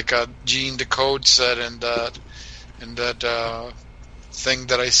 Like Gene Decode said in that thing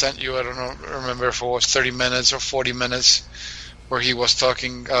that I sent you. I don't remember if it was 30 minutes or 40 minutes, where he was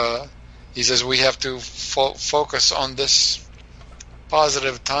talking. He says we have to focus on this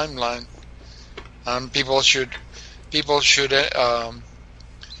positive timeline, and people should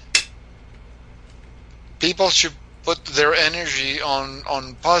put their energy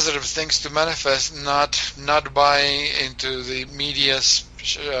on positive things to manifest, not buy into the media's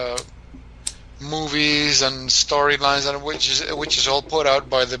movies and storylines, and which is all put out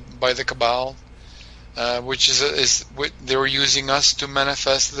by the cabal, which is they're using us to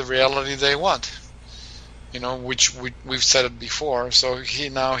manifest the reality they want. Which we've said it before. So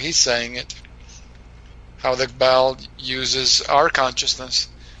he's saying it. How the cabal uses our consciousness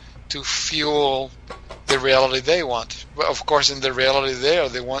to fuel the reality they want. But of course, in the reality they're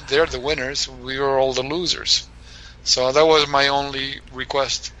the winners. We are all the losers. So that was my only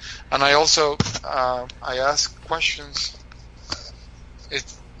request. And I also I asked questions.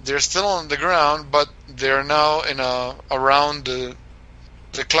 They're still on the ground, but they're now around the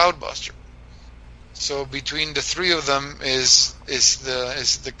Cloudbuster. So between the three of them is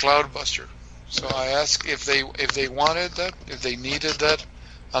the Cloudbuster. So I asked if they wanted that, if they needed that,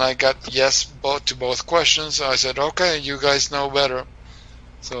 and I got yes to both questions. So I said, okay, you guys know better.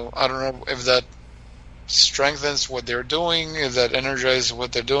 So I don't know if that strengthens what they're doing, if that energizes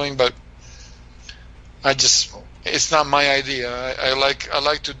what they're doing, but it's not my idea. I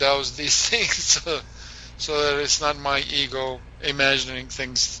like to douse these things so that it's not my ego imagining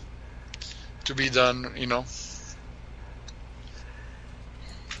things to be done,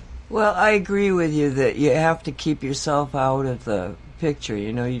 Well, I agree with you that you have to keep yourself out of the picture.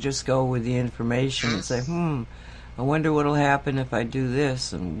 You just go with the information and say, I wonder what'll happen if I do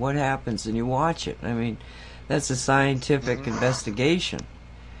this, and what happens, and you watch it. I mean, that's a scientific investigation.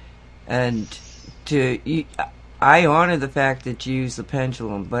 And I honor the fact that you use the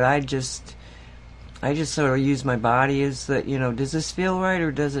pendulum, but I just sort of use my body as the, does this feel right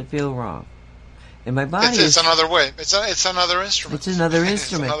or does it feel wrong? And my body it's another way. It's another instrument. It's another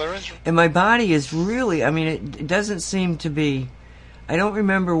instrument. And my body is really, it doesn't seem to be, I don't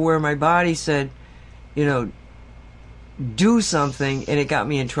remember where my body said, do something, and it got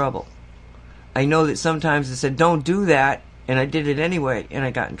me in trouble. I know that sometimes it said, don't do that, and I did it anyway, and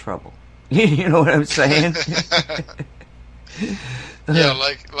I got in trouble. You know what I'm saying? Yeah,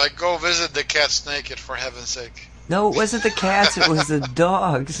 like go visit the cats naked, for heaven's sake. No, it wasn't the cats, it was the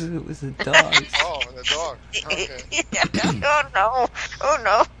dogs. It was the dogs. Oh, the dog. Okay. Oh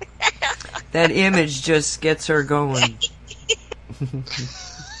no. That image just gets her going.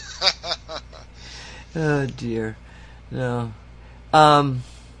 Oh dear. No.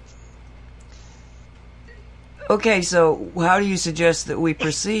 Okay, so how do you suggest that we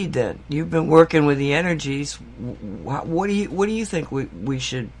proceed then? You've been working with the energies. What do you think we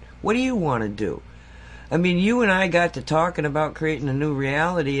should? What do you want to do? I mean, you and I got to talking about creating a new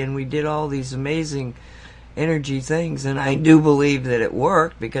reality, and we did all these amazing energy things, and I do believe that it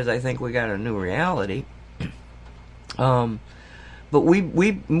worked because I think we got a new reality. But we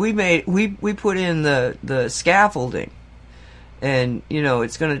put in the scaffolding, and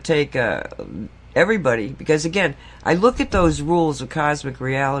it's going to take everybody, because again, I look at those rules of cosmic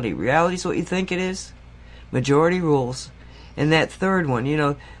reality. Reality is what you think it is, majority rules, and that third one,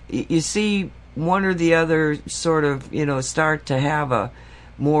 you see one or the other sort of, start to have a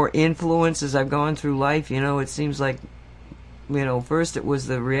more influence as I've gone through life. It seems like, first it was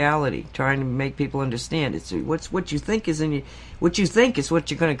the reality, trying to make people understand. It's what you think is in you. What you think is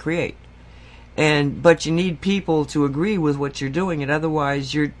what you're going to create. But you need people to agree with what you're doing, and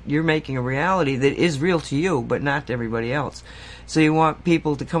otherwise you're making a reality that is real to you, but not to everybody else. So you want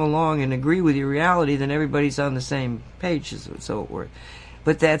people to come along and agree with your reality, then everybody's on the same page, so it were.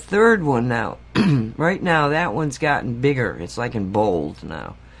 But that third one now, right now, that one's gotten bigger. It's like in bold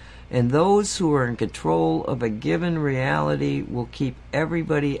now. And those who are in control of a given reality will keep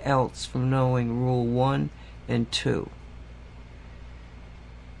everybody else from knowing Rule 1 and 2.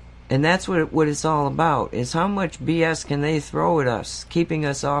 And that's what it's all about, is how much BS can they throw at us, keeping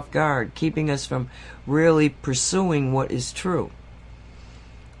us off guard, keeping us from really pursuing what is true.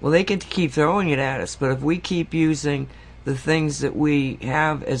 Well, they can keep throwing it at us, but if we keep using the things that we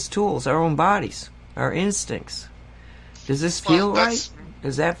have as tools, our own bodies, our instincts, does this feel right?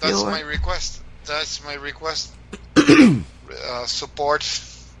 Does that feel right? That's my request.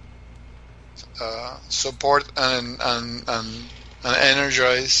 Support and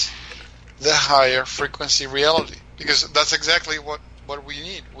energize the higher frequency reality, because that's exactly what we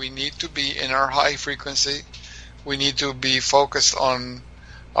need. We need to be in our high frequency. We need to be focused on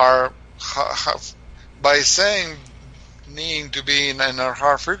our by saying needing to be in our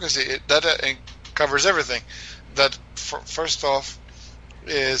high frequency. That covers everything. That first off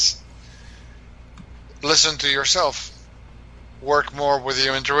is listen to yourself, work more with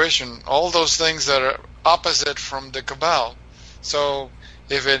your intuition, all those things that are opposite from the cabal. So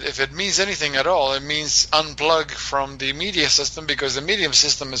if it means anything at all, it means unplug from the media system, because the media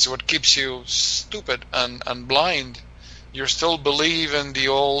system is what keeps you stupid and blind. You still believe in the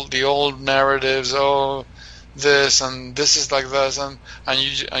old narratives. Oh, this and this is like this, and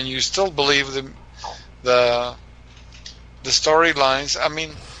you still believe the storylines. I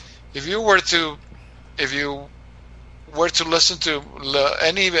mean, if you were to listen to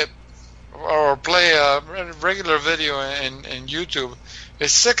any or play a regular video in YouTube,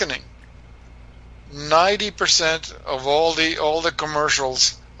 it's sickening. 90% of all the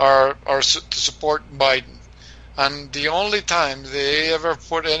commercials are to support Biden, and the only time they ever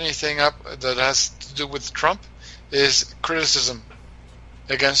put anything up that has to do with Trump is criticism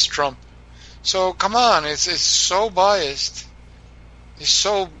against Trump. So come on, it's so biased. It's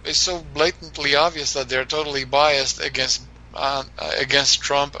so blatantly obvious that they're totally biased against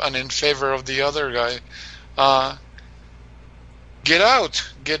Trump and in favor of the other guy. Get out.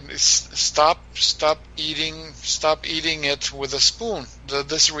 Stop eating it with a spoon.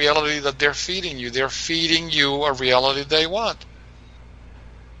 This reality that they're feeding you a reality they want.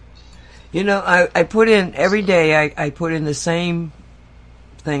 You know, I put in every day. I put in the same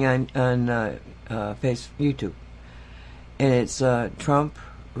thing on YouTube, and it's Trump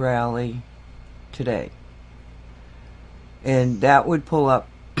rally today, and that would pull up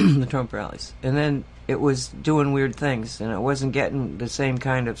the Trump rallies, and then it was doing weird things, and I wasn't getting the same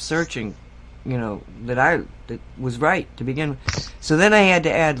kind of searching, you know, that was right to begin with. So then I had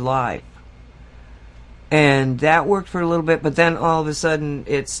to add live, and that worked for a little bit, but then all of a sudden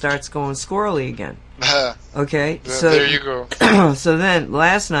it starts going squirrely again. Okay, so there you go. So then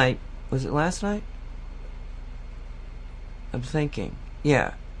last night, was it last night? I'm thinking,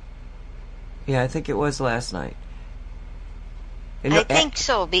 yeah, I think it was last night. I think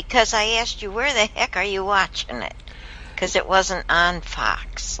so, because I asked you, where the heck are you watching it? Because it wasn't on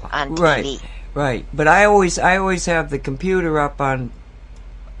Fox, on TV. Right. But I always have the computer up on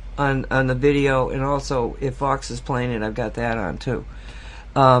the video, and also if Fox is playing it, I've got that on too.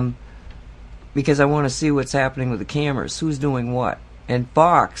 Because I want to see what's happening with the cameras, who's doing what. And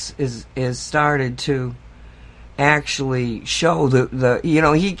Fox is started to actually show the you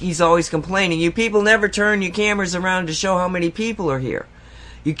know, he's always complaining, you people never turn your cameras around to show how many people are here.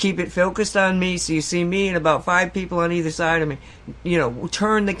 You keep it focused on me, so you see me and about 5 people on either side of me. You know,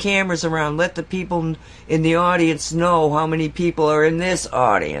 turn the cameras around, let the people in the audience know how many people are in this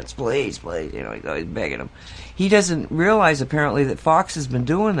audience, please. You know, he's always begging them. He doesn't realize apparently that Fox has been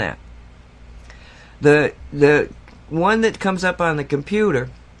doing that. The one that comes up on the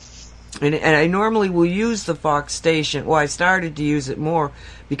computer, and I normally will use the Fox station. Well, I started to use it more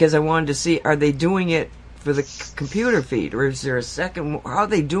because I wanted to see, are they doing it for the computer feed, or is there a second? How are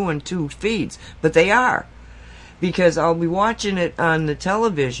they doing 2 feeds? But they are, because I'll be watching it on the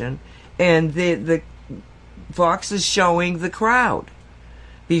television, and the Fox is showing the crowd.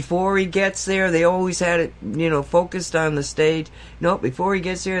 Before he gets there, they always had it, you know, focused on the stage. Nope, before he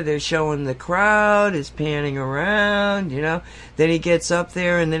gets there, they're showing the crowd is panning around, you know. Then he gets up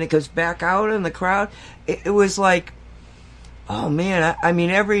there, and then it goes back out in the crowd. It was like, oh man, I mean,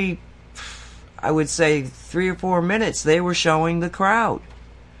 every, I would say 3 or 4 minutes, they were showing the crowd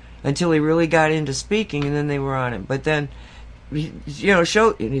until he really got into speaking, and then they were on him. But then, you know,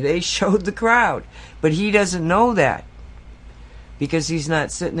 they showed the crowd, but he doesn't know that, because he's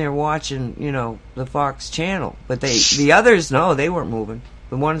not sitting there watching, you know, the Fox channel. But the others, no, they weren't moving.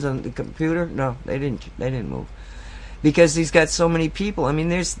 The ones on the computer, no, they didn't move, because he's got so many people. I mean,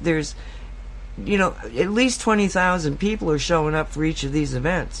 there's, you know, at least 20,000 people are showing up for each of these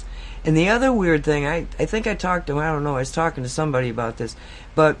events. And the other weird thing, I think I was talking to somebody about this,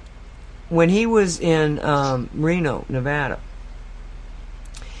 but when he was in Reno, Nevada,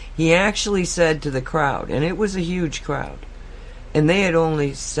 he actually said to the crowd, and it was a huge crowd, and they had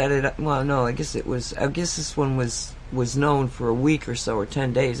only set it up. Well, no, I guess this one was known for a week or so, or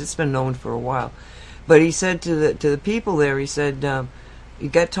 10 days. It's been known for a while. But he said to the people there, he said, he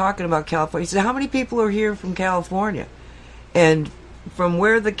got talking about California. He said, how many people are here from California? And from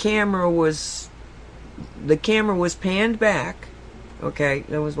where the camera was panned back, okay,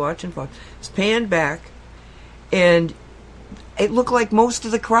 I was watching Fox, it was panned back, and it looked like most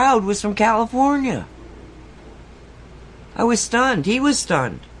of the crowd was from California. I was stunned. He was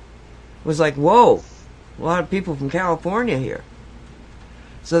stunned. It was like, whoa, a lot of people from California here.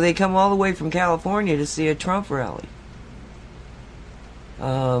 So they come all the way from California to see a Trump rally.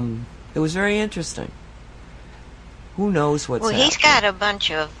 It was very interesting. Who knows what's happening? Well, he's got a bunch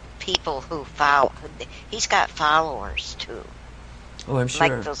of people who follow. He's got followers, too. Oh, I'm sure.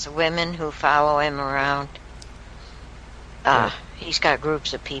 Like those women who follow him around. Yeah. He's got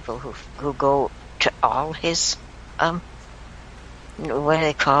groups of people who go to all his, what do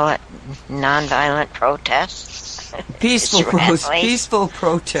they call it? Nonviolent protests? Peaceful protests. Peaceful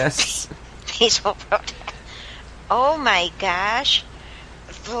protests. Oh my gosh.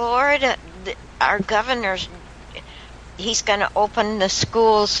 Florida, our governor's, he's going to open the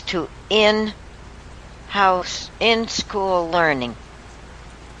schools to in-school learning.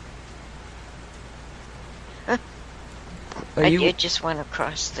 I just went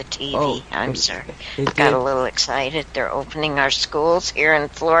across the TV. Oh, I'm sorry. It Got did. a little excited. They're opening our schools here in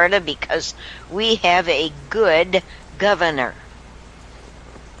Florida because we have a good governor.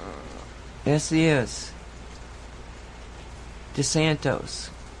 Yes, he is. DeSantos.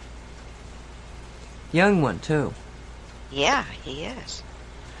 Young one, too. Yeah, he is.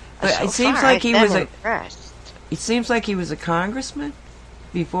 But So it seems far, like I've he been was impressed. It seems like he was a congressman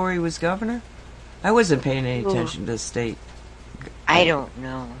before he was governor. I wasn't paying any attention to the state. I don't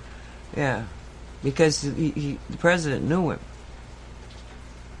know. Yeah, because the president knew him,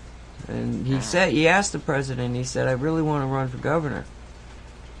 and he asked the president. He said, "I really want to run for governor.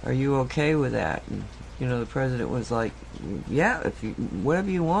 Are you okay with that?" And the president was like, "Yeah, whatever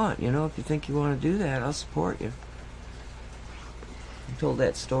you want. If you think you want to do that, I'll support you." I told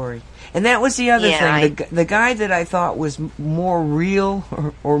that story, and that was the other thing. The guy that I thought was more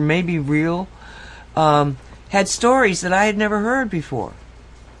real, or maybe real, had stories that I had never heard before.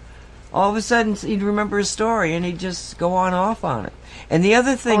 All of a sudden, he'd remember a story, and he'd just go off on it. And the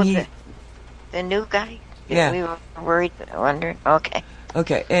other thing the new guy? Yeah. We were worried, wondering. Okay.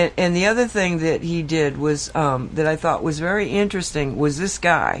 Okay, and the other thing that he did was, that I thought was very interesting, was this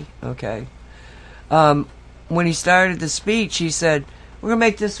guy, okay, when he started the speech, he said, we're going to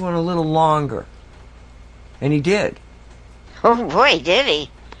make this one a little longer. And he did. Oh, boy, did he?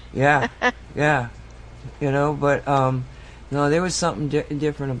 Yeah, yeah. But, no, there was something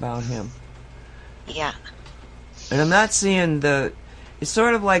different about him. Yeah. And I'm not seeing it's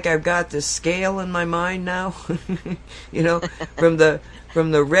sort of like I've got this scale in my mind now, from the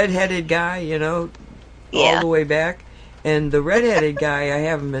red-headed guy, all the way back. And the red-headed guy I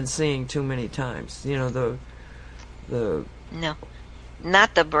haven't been seeing too many times. The No.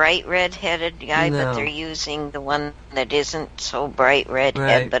 Not the bright red-headed guy, No. but they're using the one that isn't so bright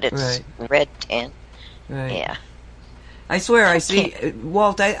redhead, but it's red tint. Right. Yeah. I swear I see,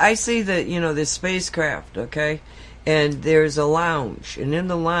 Walt, I see the spacecraft, okay? And there's a lounge. And in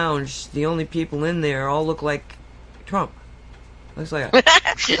the lounge, the only people in there all look like Trump. Looks like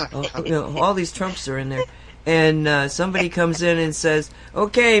all these Trumps are in there. And somebody comes in and says,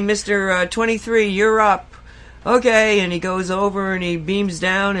 okay, Mr. 23, you're up. Okay, and he goes over and he beams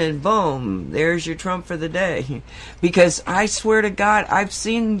down and boom, there's your Trump for the day. Because I swear to God, I've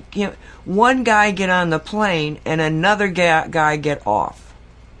seen one guy get on the plane and another guy get off.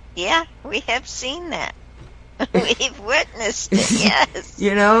 Yeah, we have seen that. We've witnessed it, yes.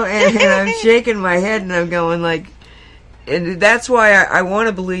 And I'm shaking my head and I'm going like, and that's why I want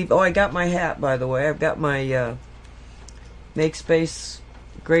to believe, I got my hat, by the way. I've got my Make Space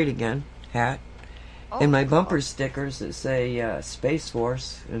Great Again hat. And my bumper stickers that say Space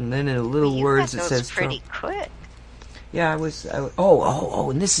Force, and then in little words it says Trump. Pretty quick. Yeah, I was.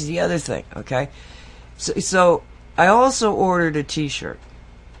 And this is the other thing. Okay, so I also ordered a T-shirt.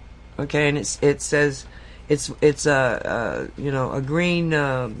 Okay, and it says it's a green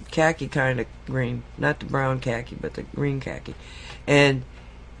khaki kind of green, not the brown khaki, but the green khaki, and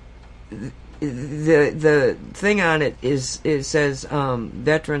the thing on it says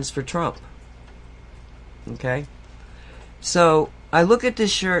Veterans for Trump. Okay, so I look at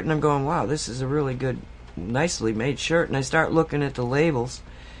this shirt and I'm going, wow, this is a really good, nicely made shirt. And I start looking at the labels,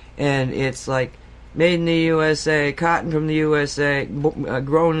 and it's like made in the USA, cotton from the USA,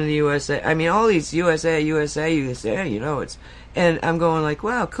 grown in the USA. I mean, all these USA, you know, it's, and I'm going like,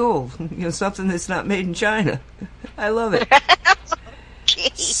 wow, cool, you know, something that's not made in China. I love it.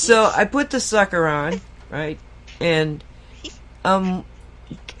 So I put the sucker on, right, and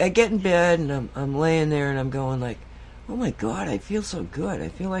I get in bed and I'm laying there and I'm going like, oh my God, I feel so good. I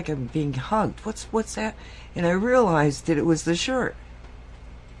feel like I'm being hugged. What's that? And I realized that it was the shirt.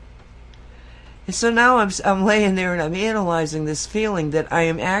 And so now I'm laying there and I'm analyzing this feeling that I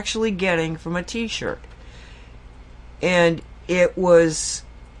am actually getting from a T-shirt. And it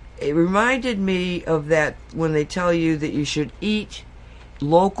reminded me of that when they tell you that you should eat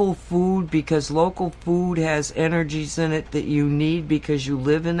local food because local food has energies in it that you need because you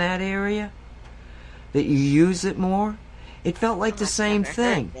live in that area, that you use it more. It felt like the same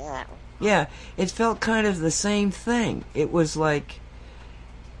thing. Yeah, it felt kind of the same thing. It was like,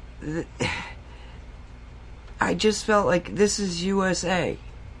 I just felt like this is USA.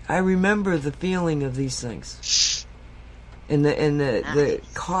 I remember the feeling of these things, and the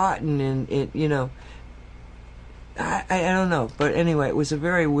cotton and it, you know. I don't know, but anyway, it was a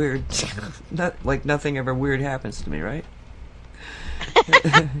very weird. Not like nothing ever weird happens to me, right?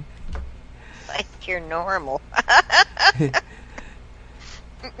 Like you're normal.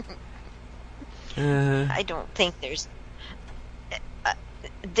 I don't think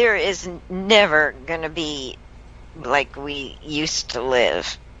there is never going to be like we used to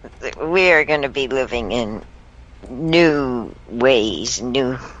live. We are going to be living in new ways,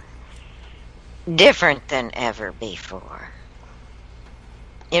 different than ever before,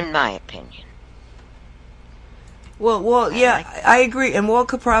 in my opinion. Well, yeah, I agree. And Walt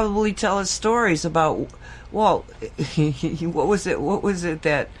could probably tell us stories about Walt. What was it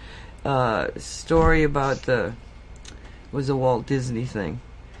that story about was a Walt Disney thing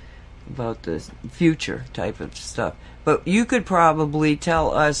about the future type of stuff. But you could probably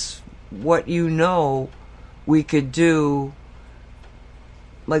tell us what you know we could do,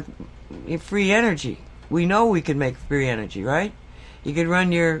 like free energy. We know we could make free energy, right? You could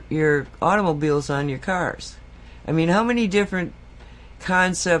run your automobiles on your cars. I mean, how many different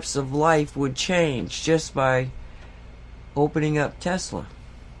concepts of life would change just by opening up Tesla?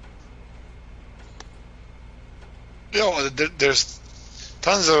 You know, there's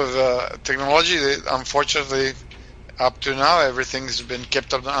tons of technology that, unfortunately, up to now, everything's been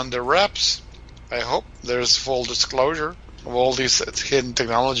kept under wraps. I hope there's full disclosure of all these hidden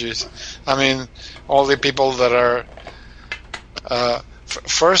technologies. I mean, all the people that are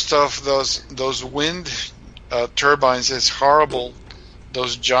first off, those wind turbines is horrible.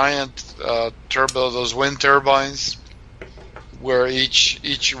 Those giant those wind turbines, where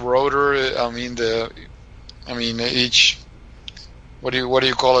each rotor, each what do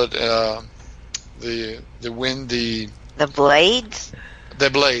you call it? The blades. The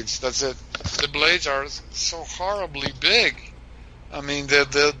blades. That's it. The blades are so horribly big. I mean,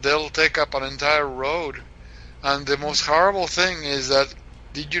 they'll take up an entire road. And the most horrible thing is that,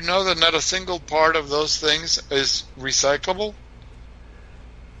 did you know that not a single part of those things is recyclable?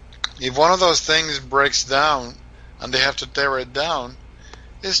 If one of those things breaks down and they have to tear it down,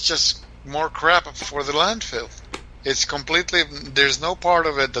 it's just more crap for the landfill. It's completely, there's no part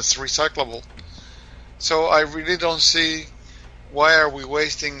of it that's recyclable. So I really don't see why are we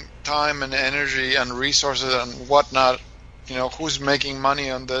wasting time and energy and resources and whatnot, who's making money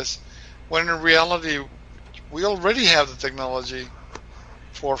on this, when in reality we already have the technology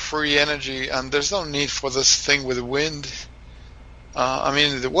for free energy and there's no need for this thing with wind.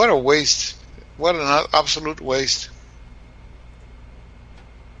 What a waste. What an absolute waste.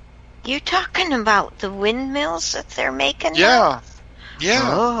 You talking about the windmills that they're making? Yeah. Now? Yeah.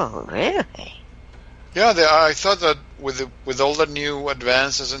 Oh, really? Yeah, I thought that with all the new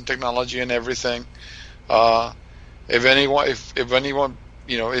advances in technology and everything, if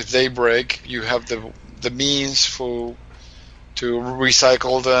they break, you have the means to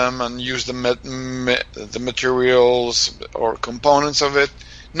recycle them and use the materials or components of it.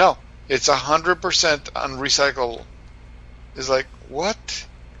 No, it's 100% unrecyclable. It's like, what?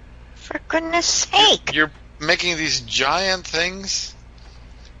 For goodness sake! You're making these giant things.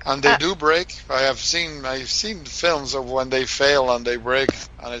 And they do break. I've seen films of when they fail and they break,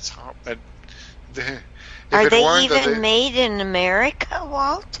 and it's hard. Are they even made in America,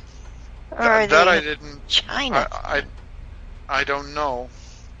 Walt? Or are they I didn't. China? I don't know.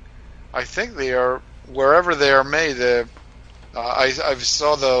 I think they are wherever they are made. I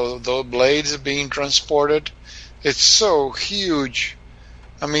saw the blades being transported. It's so huge.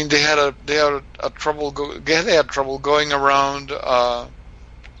 I mean, they had trouble going around.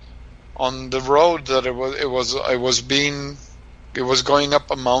 on the road that it was going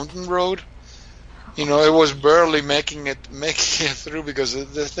up a mountain road. You know, it was barely making it through because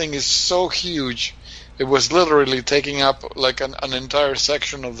the thing is so huge. It was literally taking up like an entire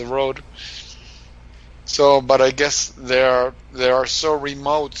section of the road. So, but I guess they are so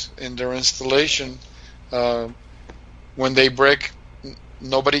remote in their installation. When they break,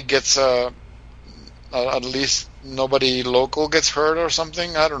 nobody gets at least nobody local gets hurt or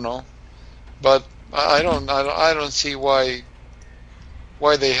something. I don't know, but I don't see why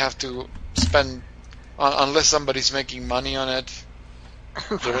they have to spend unless somebody's making money on it.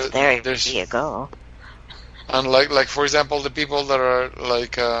 There you go. And like for example, the people that are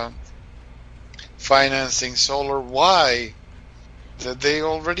like financing solar, why? That they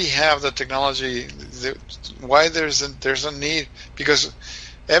already have the technology. Why there's a need? Because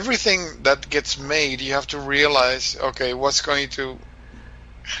everything that gets made, you have to realize, okay, what's going to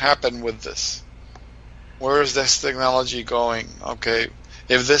happen with this? Where is this technology going? Okay,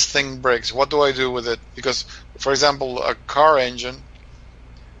 if this thing breaks, what do I do with it? Because, for example, a car engine,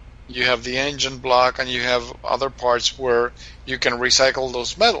 you have the engine block and you have other parts where you can recycle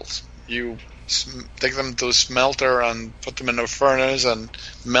those metals. You take them to a smelter and put them in a furnace and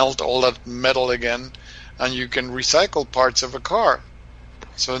melt all that metal again, and you can recycle parts of a car.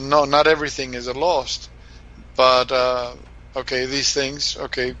 So no, not everything is a lost. But, okay, these things,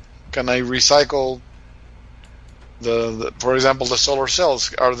 okay, can I recycle for example, the solar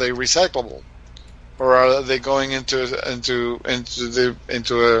cells? Are they recyclable, or are they going into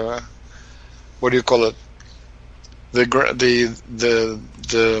a what do you call it? The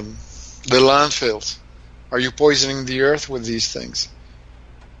landfills. Are you poisoning the earth with these things?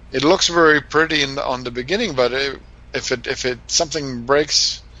 It looks very pretty on the beginning, but if something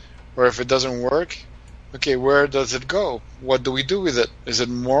breaks or if it doesn't work, okay, where does it go? What do we do with it? Is it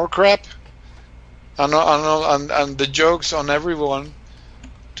more crap? And the joke's on everyone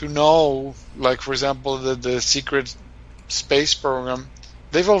to know, like for example, the secret space program.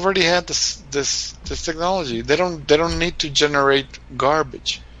 They've already had this technology. They don't need to generate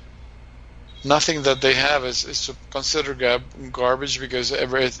garbage. Nothing that they have is considered garbage because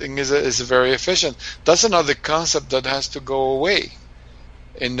everything is very efficient. That's another concept that has to go away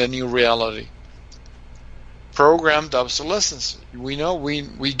in the new reality. Programmed obsolescence. We know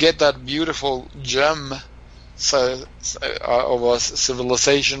we get that beautiful gem of a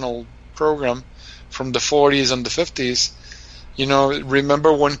civilizational program from the 40s and the 50s. You know,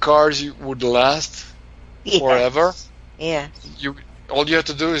 remember when cars would last forever? Yeah. All you have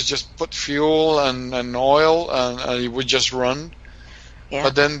to do is just put fuel and oil, and it would just run. Yeah.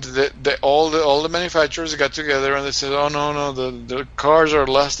 But then all the manufacturers got together and they said, "Oh no, the cars are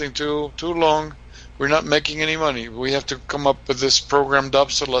lasting too long. We're not making any money. We have to come up with this programmed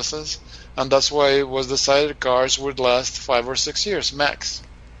obsolescence," and that's why it was decided cars would last 5 or 6 years max.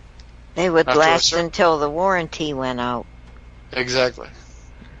 They would last until the warranty went out. Exactly.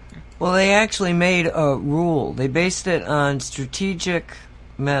 Well, they actually made a rule. They based it on strategic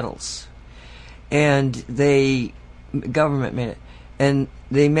metals, and government made it, and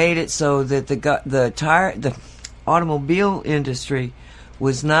they made it so that the automobile industry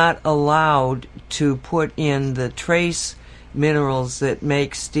was not allowed to put in the trace minerals that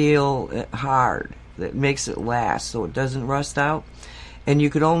make steel hard, that makes it last, so it doesn't rust out, and you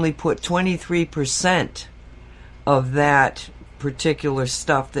could only put 23% of that particular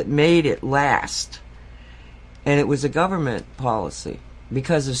stuff that made it last. And it was a government policy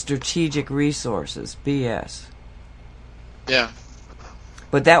because of strategic resources. BS. Yeah.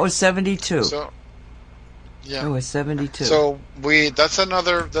 But that was 72. So, yeah. It was 72. So that's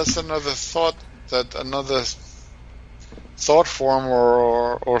another thought, another thought form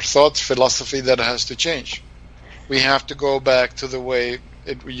or thought philosophy that has to change. We have to go back to the way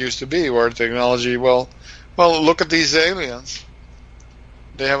it used to be, where technology, well, look at these aliens.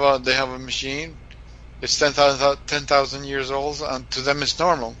 They have a machine. It's 10,000 years old, and to them it's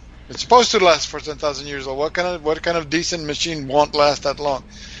normal. It's supposed to last for 10,000 years old. What kind of decent machine won't last that long?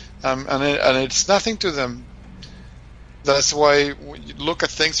 And it's nothing to them. That's why when you look at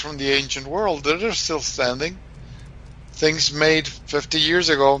things from the ancient world, they're still standing. Things made 50 years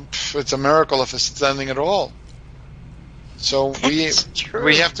ago, it's a miracle if it's standing at all. So we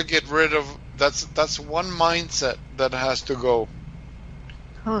have to get rid of that's one mindset that has to go.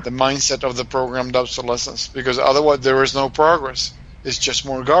 The mindset of the programmed obsolescence, because otherwise there is no progress. It's just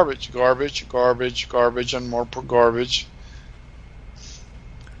more garbage, and more garbage.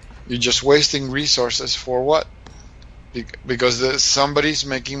 You're just wasting resources for what? Because somebody's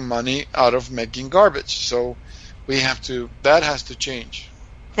making money out of making garbage. So that has to change.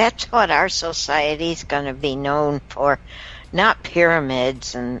 That's what our society's going to be known for. Not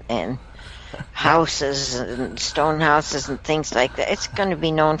pyramids and houses and stone houses and things like that. It's going to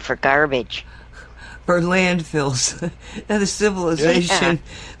be known for garbage. For landfills.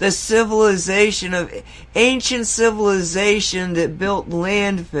 The civilization of ancient civilization that built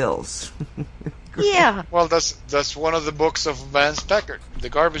landfills. Yeah. Well, that's one of the books of Vance Packard, The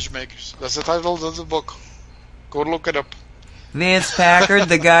Garbage Makers. That's the title of the book. Go look it up. Vance Packard,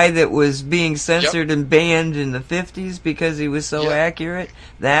 the guy that was being censored and banned in the 50s because he was so accurate?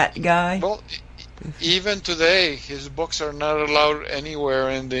 That guy? Well, even today, his books are not allowed anywhere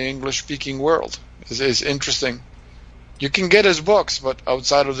in the English-speaking world. It's interesting. You can get his books, but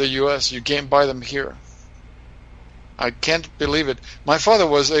outside of the U.S., you can't buy them here. I can't believe it. My father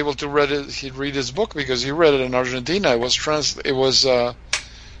was able to read his book because he read it in Argentina.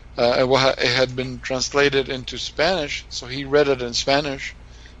 It had been translated into Spanish, so he read it in Spanish.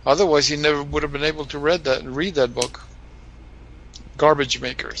 Otherwise, he never would have been able to read that book. Garbage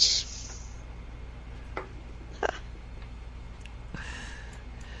Makers.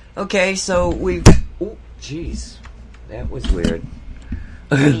 Okay, so we've... Oh, jeez. That was weird.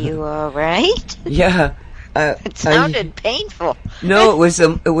 Are you all right? Yeah. It sounded painful. No, it was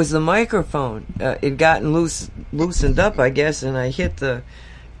the microphone. It gotten loosened up, I guess, and I hit the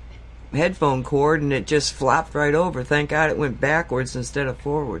headphone cord, and it just flopped right over. Thank God it went backwards instead of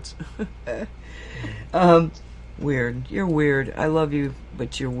forwards. Weird. You're weird. I love you,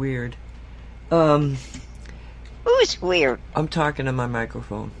 but you're weird. Who's weird? I'm talking to my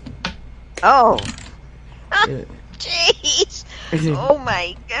microphone. Oh. Jeez. Oh,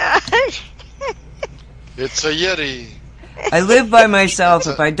 my gosh. It's a Yeti. I live by myself.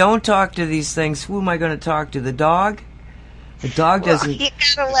 If I don't talk to these things, who am I going to talk to? The dog? The dog doesn't... You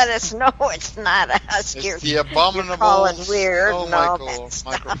gotta let us know it's not us. It's the abominable calling weird Snow and all Michael that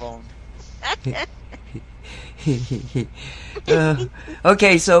microphone.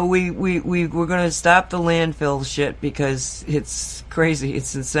 Okay, so we're going to stop the landfill shit because it's crazy,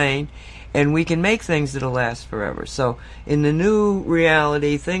 it's insane, and we can make things that'll last forever. So in the new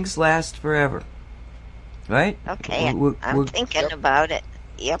reality, things last forever, right? Okay, I'm thinking about it.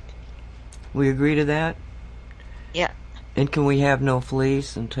 Yep. We agree to that? Yeah. And can we have no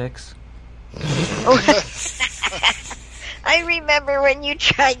fleas and ticks? I remember when you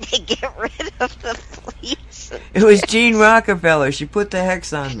tried to get rid of the fleas. It was Jean Rockefeller. She put the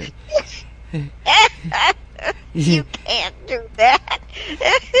hex on me. You can't do that.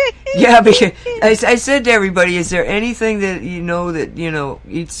 Yeah, because I said to everybody, is there anything that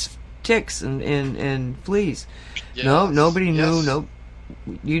eats ticks and fleas? Yes. No, nobody knew. Yes. Nope.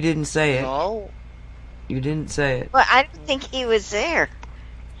 You didn't say it. No. You didn't say it. Well, I don't think he was there.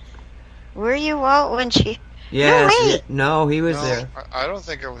 Were you, Walt, when she... Yes. No, he was there. I don't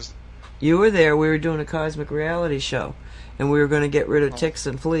think I was. You were there. We were doing a cosmic reality show, and we were going to get rid of ticks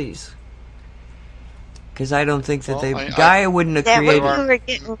and fleas. Because I don't think that Gaia wouldn't have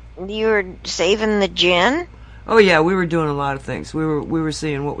created... You were saving the Jinn? Oh yeah, we were doing a lot of things. We were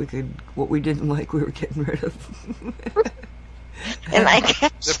seeing what we didn't like. We were getting rid of. And I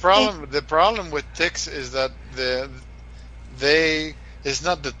kept the problem with ticks is that it's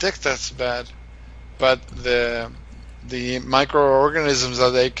not the tick that's bad, but the microorganisms that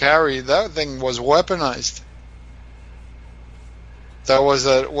they carry. That thing was weaponized. That was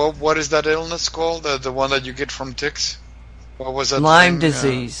what is that illness called? The one that you get from ticks? What was that? Lyme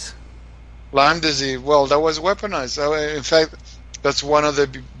disease. Lyme disease. Well, that was weaponized. In fact, that's one of the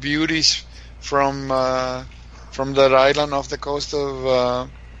beauties from that island off the coast of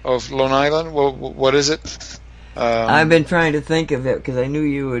Long Island. What is it? I've been trying to think of it because I knew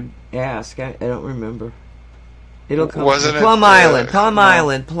you would ask. I don't remember. It'll come. Wasn't it Plum Island? Plum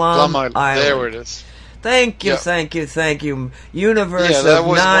Island. There it is. Thank you, Yeah. thank you. Universe that of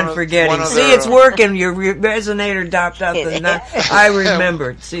was non-forgetting. one of See, their- it's working. Your resonator dropped out. I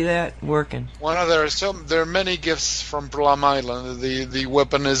remembered. See that? Working. There are many gifts from Plum Island. The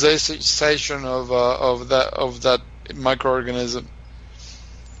weaponization of that microorganism,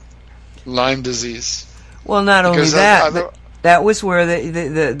 Lyme disease. Well, not only Because that, but that was where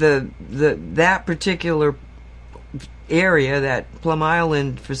that particular area, that Plum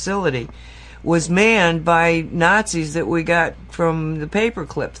Island facility, was manned by Nazis that we got from the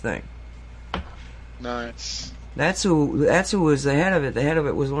paperclip thing. Nice. That's who was the head of it. The head of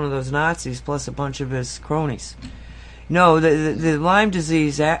it was one of those Nazis plus a bunch of his cronies. No, the Lyme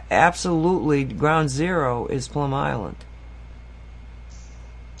disease, absolutely ground zero is Plum Island.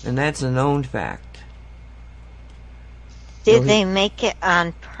 And that's a known fact. Did they make it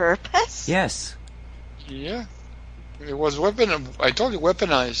on purpose? Yes. Yeah. It was I told you,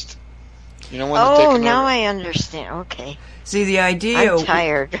 weaponized. You know when they take Oh, an now organ. I understand. Okay. See, the idea... I'm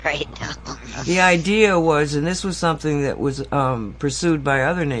tired right now. The idea was, and this was something that was pursued by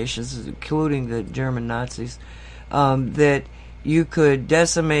other nations, including the German Nazis, that you could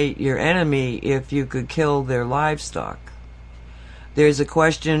decimate your enemy if you could kill their livestock. There's a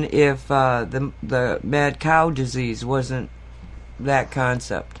question if the mad cow disease wasn't that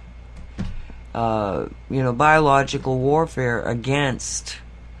concept. Biological warfare against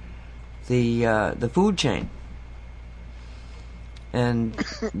the food chain. And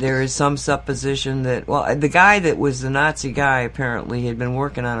there is some supposition that, well, the guy that was the Nazi guy apparently had been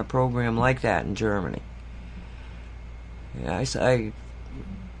working on a program like that in Germany. Yeah, I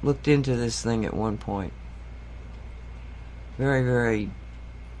looked into this thing at one point. Very, very,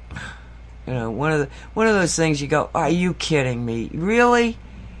 one of those things you go, are you kidding me? Really?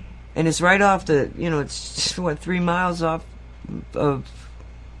 And it's right off it's 3 miles off of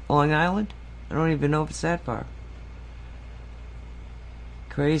Long Island? I don't even know if it's that far.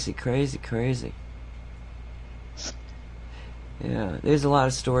 Crazy, crazy, crazy. Yeah, there's a lot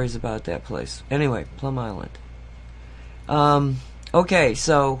of stories about that place. Anyway, Plum Island. Okay,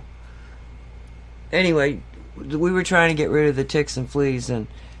 so anyway, we were trying to get rid of the ticks and fleas, and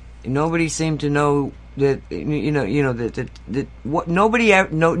nobody seemed to know that that what nobody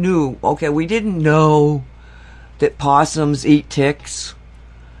knew. Okay, we didn't know that possums eat ticks.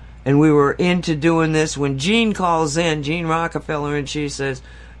 And we were into doing this when Jean calls in, Jean Rockefeller, and she says,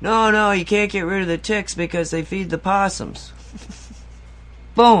 no, you can't get rid of the ticks because they feed the possums.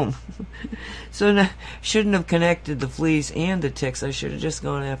 Boom. So shouldn't have connected the fleas and the ticks. I should have just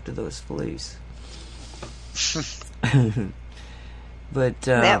gone after those fleas. But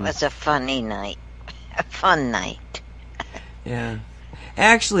that was a funny night. A fun night. Yeah.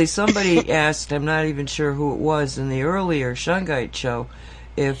 Actually, somebody asked, I'm not even sure who it was, in the earlier Shungite show,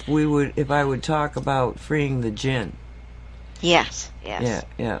 if I would talk about freeing the Jinn. Yes. Yeah.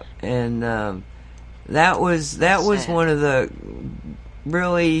 And that was one of the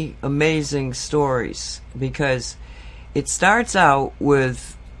really amazing stories, because it starts out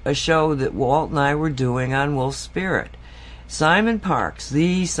with a show that Walt and I were doing on Wolf Spirit. Simon Parks,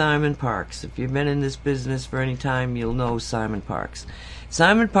 the Simon Parks. If you've been in this business for any time, you'll know Simon Parks.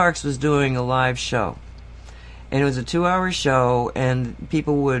 Simon Parks was doing a live show. And it was a 2-hour show, and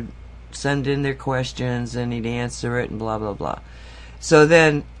people would send in their questions, and he'd answer it, and blah, blah, blah. So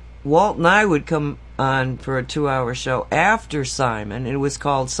then Walt and I would come on for a 2-hour show after Simon. It was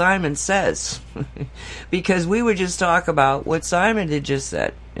called Simon Says, because we would just talk about what Simon had just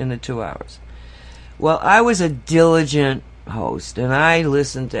said in the 2 hours. Well, I was a diligent host, and I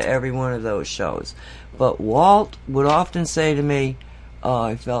listened to every one of those shows. But Walt would often say to me, "Oh,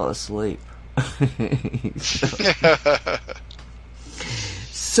 I fell asleep."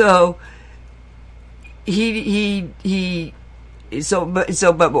 So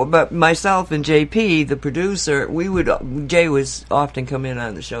but myself and JP, the producer, Jay was often come in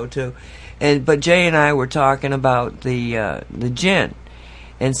on the show too, but Jay and I were talking about the Jinn,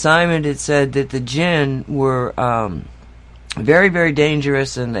 and Simon had said that the Jinn were very, very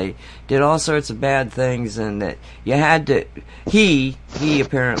dangerous, and they did all sorts of bad things, and that you had to, he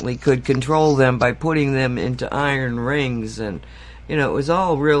apparently could control them by putting them into iron rings, and it was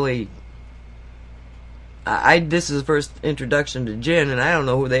all really, this is the first introduction to Jinn, and I don't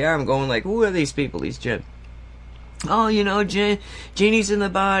know who they are. I'm going like, who are these people, these Jinn? Oh, Genie's in the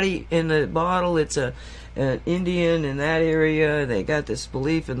bottle, it's an Indian in that area, they got this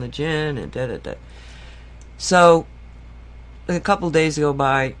belief in the Jinn, and da-da-da. So a couple days go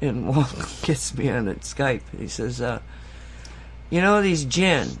by, and Walt gets me on Skype. He says, these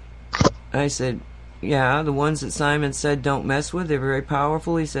Jinn? I said, yeah, the ones that Simon said don't mess with, they're very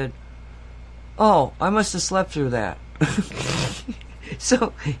powerful. He said, oh, I must have slept through that.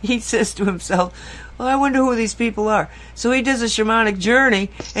 So he says to himself, well, I wonder who these people are. So he does a shamanic journey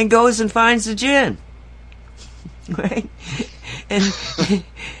and goes and finds the Jinn. Right?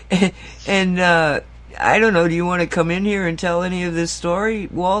 And I don't know, do you want to come in here and tell any of this story,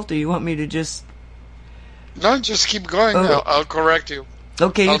 Walt, or you want me to just... No, just keep going. I'll correct you.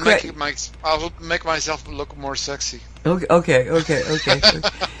 Okay, I'll make myself look more sexy. Okay.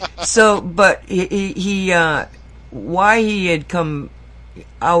 So, but he why he had come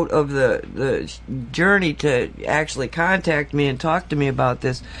out of the journey to actually contact me and talk to me about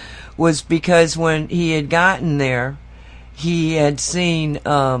this was because when he had gotten there, he had seen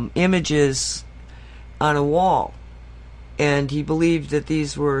images on a wall, and he believed that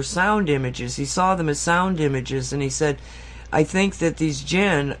these were sound images. He saw them as sound images, and he said, I think that these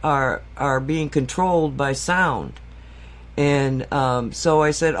Jinn are being controlled by sound. And so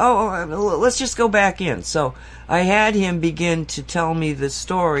I said, oh, let's just go back in. So I had him begin to tell me the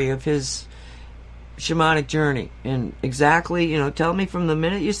story of his shamanic journey, and exactly, tell me from the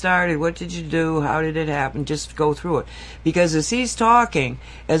minute you started, what did you do, how did it happen, just go through it. Because as he's talking,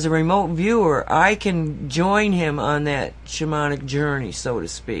 as a remote viewer, I can join him on that shamanic journey, so to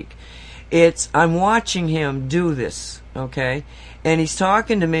speak. I'm watching him do this, okay? And he's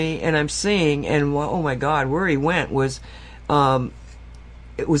talking to me, and I'm seeing, and oh my God, where he went was,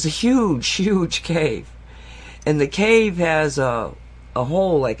 it was a huge, huge cave. And the cave has a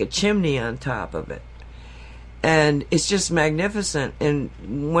hole, like a chimney on top of it. And it's just magnificent. And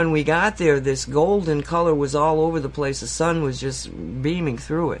when we got there, this golden color was all over the place. The sun was just beaming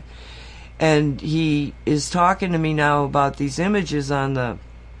through it. And he is talking to me now about these images on the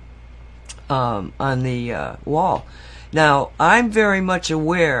wall. Now, I'm very much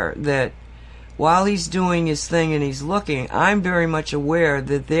aware that while he's doing his thing and he's looking, I'm very much aware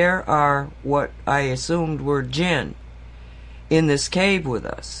that there are what I assumed were Jinn in this cave with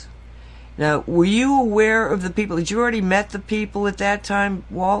us. Now, were you aware of the people? Had you already met the people at that time,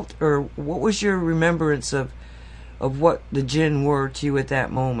 Walt? Or what was your remembrance of what the Jinn were to you at that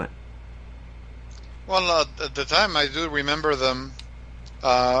moment? Well, at the time I do remember them,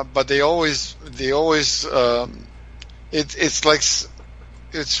 but they always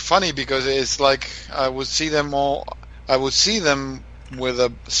it's funny because it's like I would see them with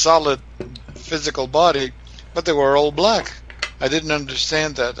a solid physical body, but they were all black. I didn't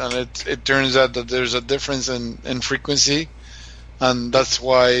understand that, and it turns out that there's a difference in frequency, and that's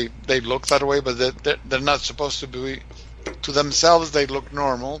why they look that way, but they're not supposed to be. To themselves, they look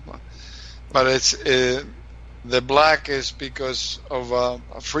normal, but it's the black is because of a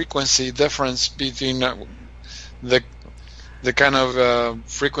frequency difference between the kind of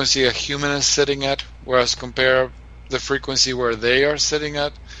frequency a human is sitting at, whereas compare the frequency where they are sitting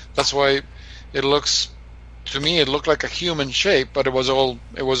at. That's why it looks. To me, it looked like a human shape, but it was all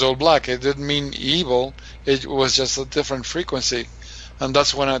black. It didn't mean evil. It was just a different frequency, and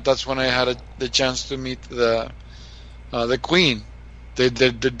that's when I had the chance to meet the queen. They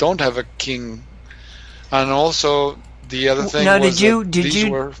don't have a king, and also the other thing. Now, was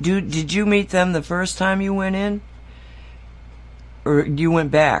did you meet them the first time you went in, or you went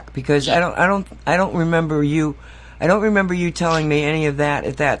back? Because I don't remember you. I don't remember you telling me any of that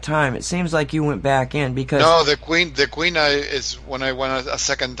at that time. It seems like you went back in because no, the queen is when I went a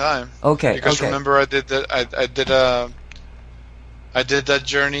second time. Okay. Because okay. remember I did that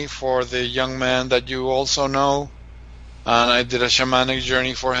journey for the young man that you also know, and I did a shamanic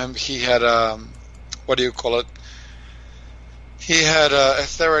journey for him. He had what do you call it? He had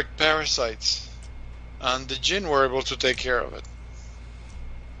etheric parasites, and the Jinn were able to take care of it.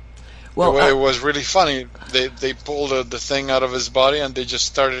 Well, it was really funny. They pulled the thing out of his body and they just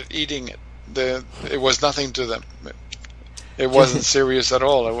started eating it. It was nothing to them. It wasn't serious at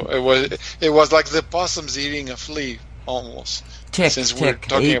all. It was like the possums eating a flea almost. Since we're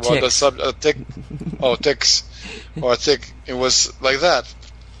talking about a tick, ticks, or a tick. It was like that.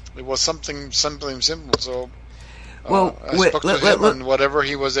 It was something simple. So I spoke to him, and whatever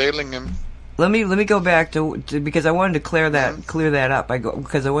he was ailing him. Let me go back to because I wanted to clear that up.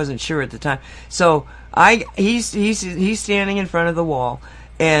 Because I wasn't sure at the time. So he's standing in front of the wall,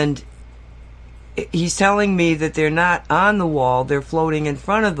 and he's telling me that they're not on the wall; they're floating in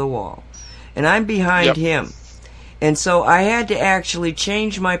front of the wall, and I'm behind him. And so I had to actually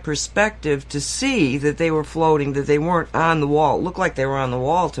change my perspective to see that they were floating, that they weren't on the wall. It looked like they were on the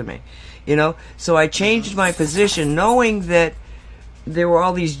wall to me, So I changed my position, knowing that there were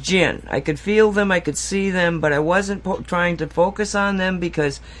all these Jinn. I could feel them, I could see them, but I wasn't trying to focus on them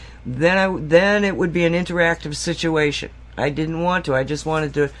because then it would be an interactive situation. I didn't want to. I just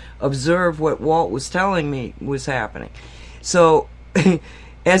wanted to observe what Walt was telling me was happening. So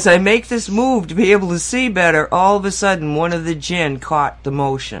as I make this move to be able to see better, all of a sudden one of the Jinn caught the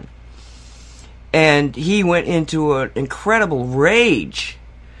motion. And he went into an incredible rage.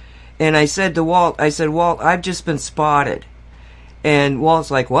 And I said to Walt, Walt, I've just been spotted. And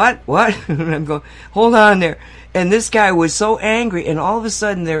Walt's like, what? And I'm going, hold on there. And this guy was so angry, and all of a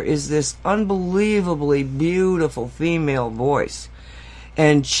sudden there is this unbelievably beautiful female voice.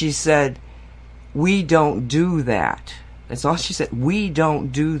 And she said, we don't do that. That's all she said. We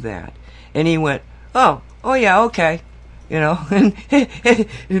don't do that. And he went, oh yeah, okay. And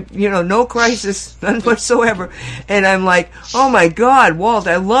no crisis, none whatsoever. And I'm like, oh my God, Walt,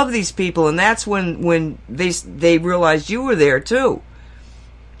 I love these people. And that's when they realized you were there too.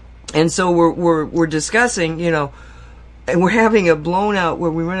 And so we're discussing, and we're having a blown out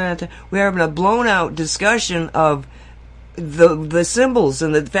discussion of the symbols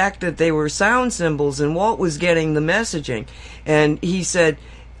and the fact that they were sound symbols, and Walt was getting the messaging, and he said,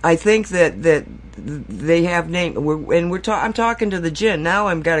 I think that they have name, I'm talking to the Jinn now.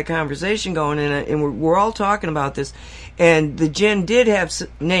 I've got a conversation going, and we're all talking about this, and the Jinn did have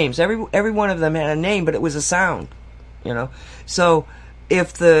names. Every one of them had a name, but it was a sound, you know. So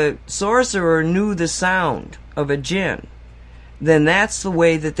if the sorcerer knew the sound of a Jinn, then that's the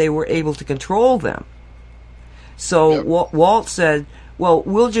way that they were able to control them. So yep. Walt said, well,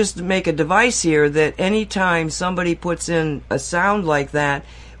 we'll just make a device here that any time somebody puts in a sound like that,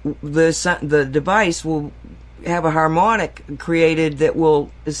 the device will have a harmonic created that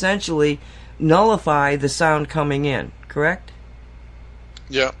will essentially nullify the sound coming in, correct?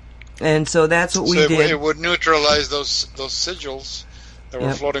 Yeah. And so that's what we did. It would neutralize those sigils that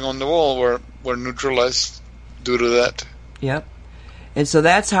were floating on the wall were neutralized due to that. Yep. And so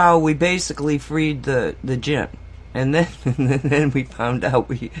that's how we basically freed the Jinn. And then we found out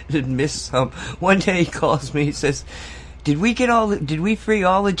we had missed some. One day he calls me, he says, did we free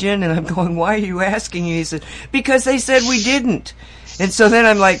all the Jinn? And I'm going, why are you asking? He said, because they said we didn't. And so then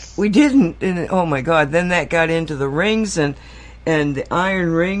I'm like, we didn't. And oh my God, then that got into the rings and the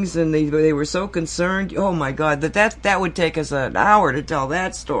iron rings, and they were so concerned. Oh my God, that would take us an hour to tell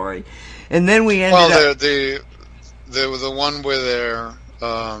that story. And then we ended up... the one where they're...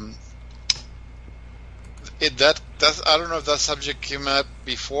 I don't know if that subject came up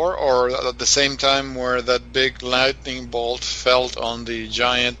before or at the same time where that big lightning bolt fell on the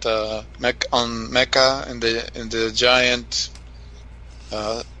giant on Mecca in the giant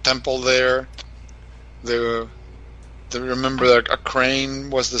temple there. They remember that a crane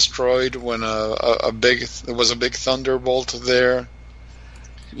was destroyed when there was a big thunderbolt there.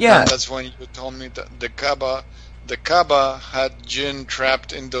 Yeah, and that's when you told me that the Kaaba had Jinn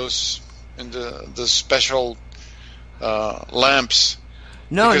trapped in the special lamps.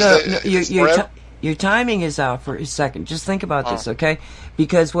 No, your timing is out for a second. Just think about this, okay?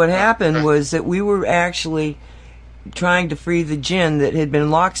 Because what happened was that we were actually trying to free the Jinn that had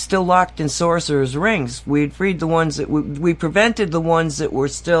been still locked in sorcerer's rings. We had freed the ones that we prevented the ones that were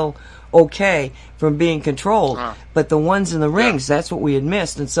still okay from being controlled, but the ones in the rings, that's what we had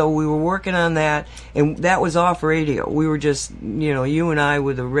missed. And so we were working on that, and that was off radio. We were just, you and I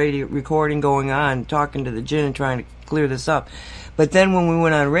with the radio recording going on, talking to the Jinn and trying to clear this up. But then when we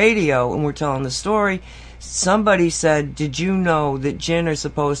went on radio and we're telling the story, somebody said, did you know that Jinn are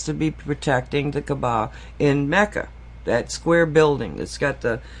supposed to be protecting the Kaaba in Mecca, that square building that's got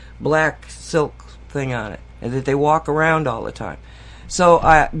the black silk thing on it, and that they walk around all the time?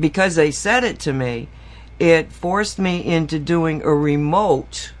 So because they said it to me, it forced me into doing a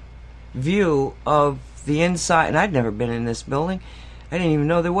remote view of the inside. And I'd never been in this building. I didn't even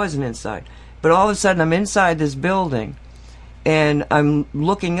know there was an inside. But all of a sudden I'm inside this building, and I'm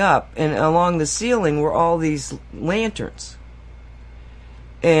looking up, and along the ceiling were all these lanterns.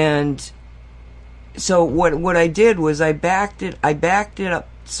 And so what I did was I backed it up,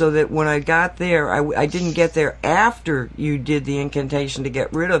 so that when I got there, I didn't get there after you did the incantation to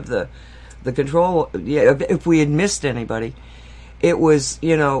get rid of the control. Yeah, if we had missed anybody, it was,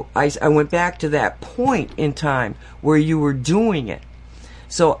 I went back to that point in time where you were doing it.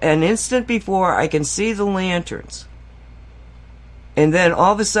 So an instant before, I can see the lanterns, and then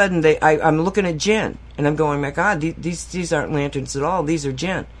all of a sudden I'm looking at Jinn, and I'm going, my God, these aren't lanterns at all. These are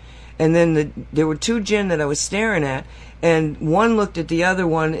Jinn. And then there were two Jinn that I was staring at, and one looked at the other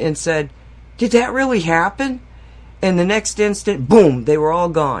one and said, did that really happen? And the next instant, boom, they were all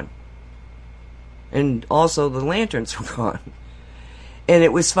gone. And also the lanterns were gone. And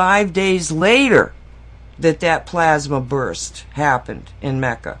it was 5 days later that plasma burst happened in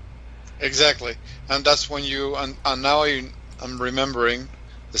Mecca. Exactly. And that's when and now I'm remembering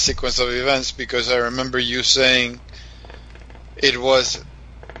the sequence of events, because I remember you saying it was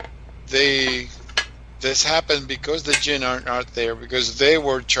this happened because the Jinn aren't there, because they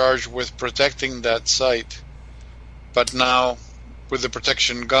were charged with protecting that site. But now, with the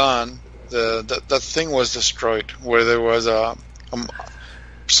protection gone, that thing was destroyed, where there was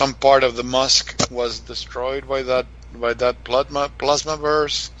some part of the mosque was destroyed by that plasma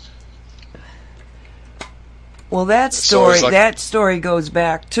burst. Well, that story goes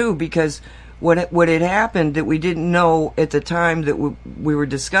back too, because what had happened that we didn't know at the time that we were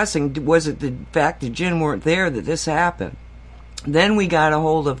discussing was it the fact that Jinn weren't there that this happened. Then we got a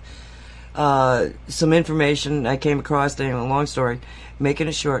hold of some information I came across. A long story, making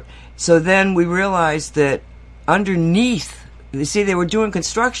it short. So then we realized that underneath, you see, they were doing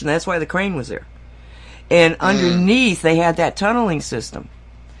construction. That's why the crane was there. And underneath, they had that tunneling system.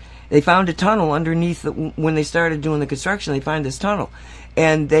 They found a tunnel underneath when they started doing the construction. They find this tunnel,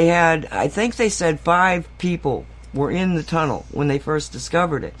 and they had, I think they said 5 people were in the tunnel when they first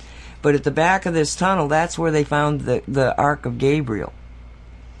discovered it. But at the back of this tunnel, that's where they found the Ark of Gabriel.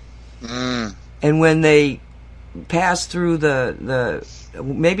 Mm. And when they passed through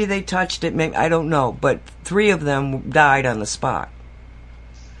maybe they touched it, maybe, I don't know, but 3 of them died on the spot.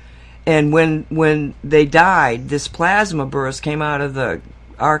 And when they died, this plasma burst came out of the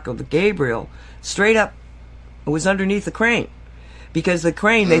Ark of Gabriel straight up. It was underneath the crane. Because the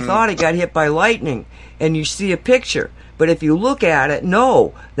crane, they thought it got hit by lightning, and you see a picture. But if you look at it,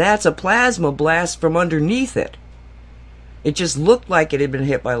 no, that's a plasma blast from underneath it. It just looked like it had been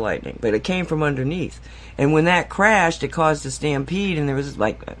hit by lightning, but it came from underneath. And when that crashed, it caused a stampede, and there was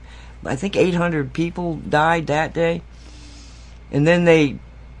I think 800 people died that day. And then they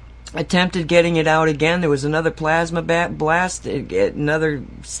attempted getting it out again. There was another plasma blast, another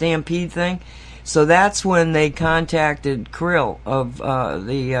stampede thing. So that's when they contacted Kirill of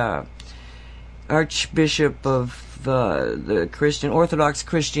the Archbishop of the Christian Orthodox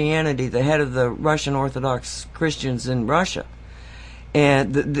Christianity, the head of the Russian Orthodox Christians in Russia,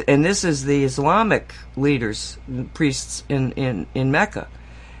 and this is the Islamic leaders, priests in Mecca,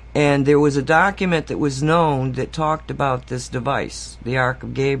 and there was a document that was known that talked about this device, the Ark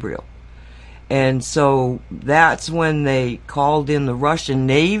of Gabriel, and so that's when they called in the Russian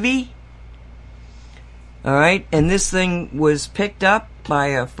Navy. All right, and this thing was picked up by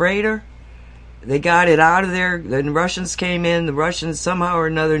a freighter. They got it out of there. The Russians came in. The Russians somehow or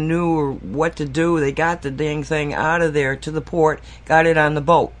another knew what to do. They got the dang thing out of there to the port, got it on the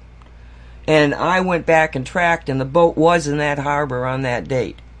boat. And I went back and tracked, and the boat was in that harbor on that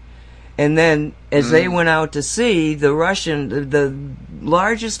date. And then, as they went out to sea, the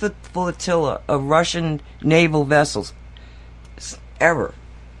largest flotilla of Russian naval vessels ever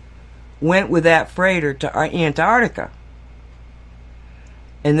went with that freighter to Antarctica.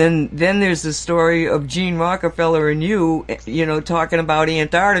 And then there's the story of Gene Rockefeller and you talking about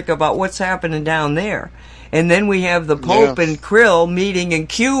Antarctica, about what's happening down there. And then we have the Pope and Kirill meeting in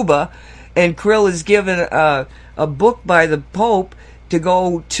Cuba, and Kirill is given a book by the Pope to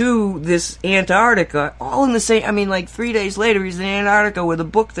go to this Antarctica, all in the same, like 3 days later, he's in Antarctica with a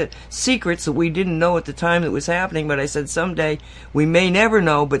book secrets that we didn't know at the time that was happening, but I said someday, we may never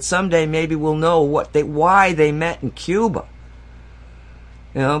know, but someday maybe we'll know why they met in Cuba.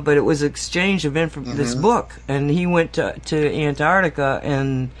 But it was exchange of this book, and he went to Antarctica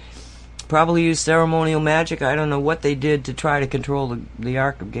and probably used ceremonial magic. I don't know what they did to try to control the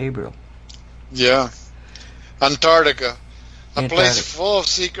Ark of Gabriel. Yeah. Antarctica. A place full of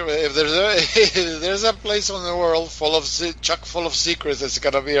secrets. If there's a place in the world chock full of secrets, it's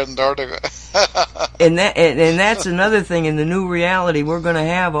gonna be Antarctica. and that's another thing. In the new reality, we're gonna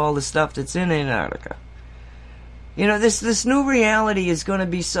have all the stuff that's in Antarctica. This new reality is gonna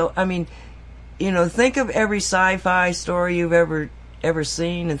be so. Think of every sci-fi story you've ever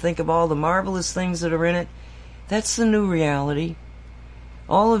seen, and think of all the marvelous things that are in it. That's the new reality.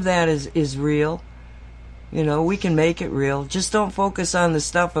 All of that is real. We can make it real. Just don't focus on the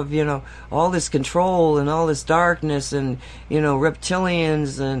stuff of, all this control and all this darkness and,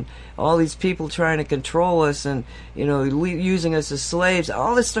 reptilians and all these people trying to control us and, using us as slaves.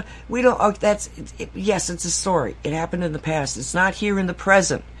 All this stuff. We don't, yes, it's a story. It happened in the past. It's not here in the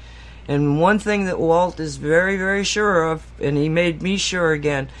present. And one thing that Walt is very, very sure of, and he made me sure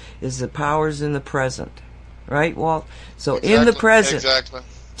again, is the power's in the present. Right, Walt? So exactly, in the present. Exactly.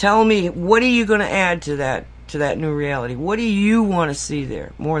 Tell me, what are you going to add to that new reality? What do you want to see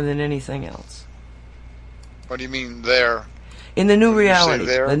there more than anything else? What do you mean there? In the new reality,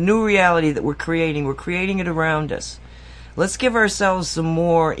 the new reality that we're creating it around us. Let's give ourselves some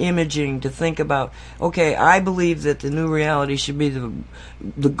more imaging to think about. Okay, I believe that the new reality should be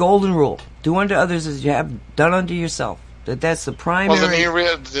the golden rule: do unto others as you have done unto yourself. That's the primary. Well,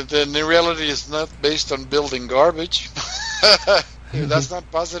 the new reality is not based on building garbage. If that's not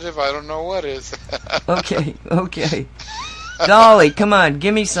positive, I don't know what is. Okay. Dolly, come on,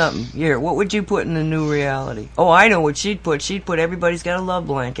 give me something. Here, what would you put in the new reality? Oh, I know what she'd put. She'd put everybody's got a love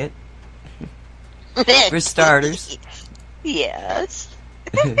blanket. For starters. Yes.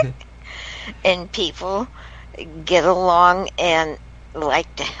 And people get along and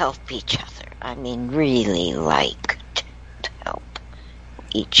like to help each other. Really like to help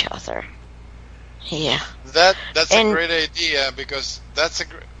each other. Yeah. That's a great idea, because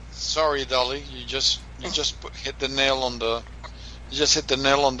sorry, Dolly, you just hit the nail on the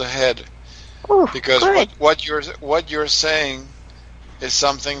head. Ooh, because good. what you're saying is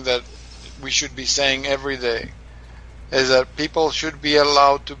something that we should be saying every day. is that people should be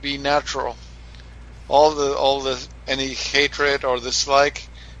allowed to be natural. All the any hatred or dislike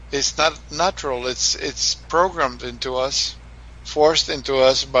is not natural. It's programmed into us, forced into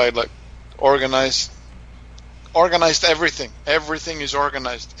us by like organized everything. Everything is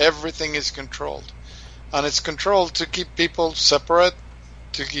organized. Everything is controlled, and it's controlled to keep people separate,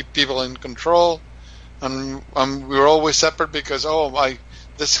 to keep people in control, and we're always separate because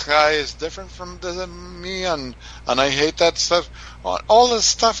this guy is different from me, and I hate that stuff. All this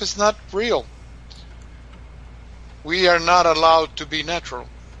stuff is not real. We are not allowed to be natural.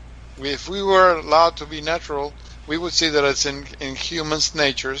 If we were allowed to be natural, we would see that it's in humans'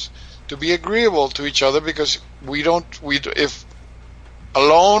 natures to be agreeable to each other, because if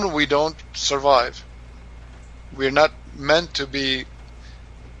alone we don't survive. We're not meant to be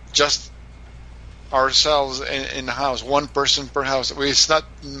just ourselves in a house, one person per house. We're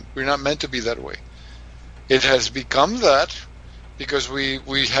not meant to be that way. It has become that because we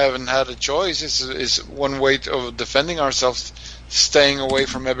haven't had a choice. It's one way of defending ourselves, staying away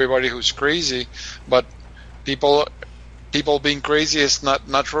from everybody who's crazy. But people being crazy is not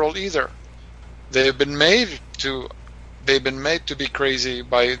natural either. They've been made to be crazy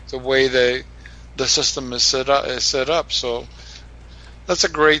by the way the system is set up. So that's a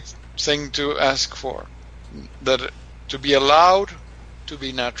great thing to ask for, that to be allowed to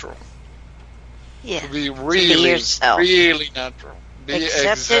be natural. Yeah. To be really, yourself. Really natural. Be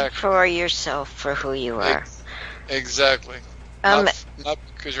accepted for yourself, for who you are. Exactly. Not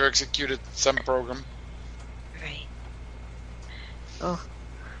because you're executed some program. Right. Oh,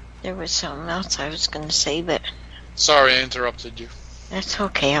 there was something else I was going to say, but... Sorry, I interrupted you. That's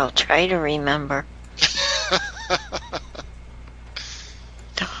okay. I'll try to remember.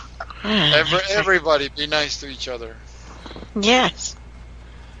 Everybody be nice to each other. Yes.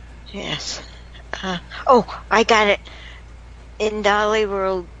 I got it. In Dolly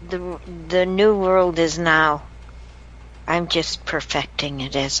World, the new world is now. I'm just perfecting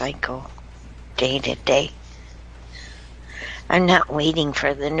it as I go, day to day. I'm not waiting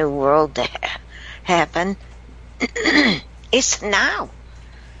for the new world to happen. It's now.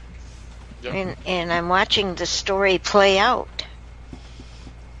 Yep. And I'm watching the story play out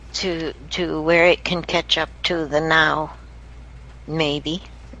to where it can catch up to the now. Maybe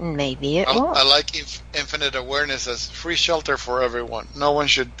it won't. I like infinite awareness as free shelter for everyone. No one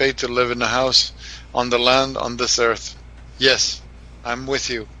should pay to live in a house on the land on this earth. Yes, I'm with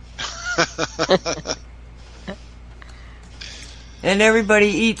you. And everybody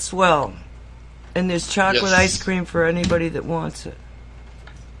eats well. And there's chocolate Yes. ice cream for anybody that wants it.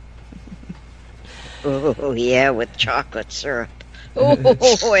 Oh, yeah, with chocolate syrup.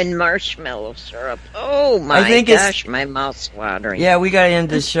 Oh, and marshmallow syrup. Oh, my gosh, my mouth's watering. Yeah, we got to end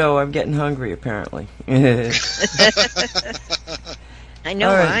this show. I'm getting hungry, apparently. I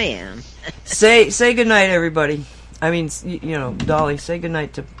know Right. I am. Say goodnight, everybody. I mean, Dolly, say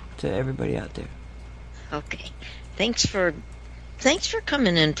goodnight to everybody out there. Okay. Thanks for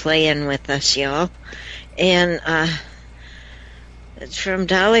coming and playing with us, y'all. And it's from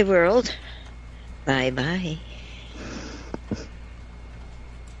Dolly World. Bye-bye.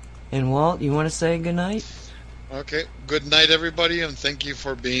 And Walt, you want to say goodnight? Okay. Good night, everybody, and thank you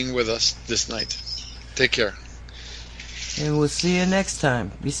for being with us this night. Take care. And we'll see you next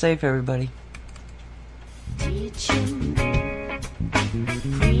time. Be safe, everybody. Teaching,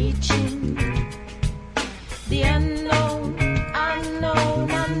 preaching, the unknown.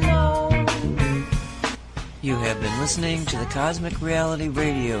 You have been listening to the Cosmic Reality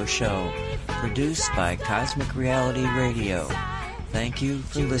Radio Show, produced by Cosmic Reality Radio. Thank you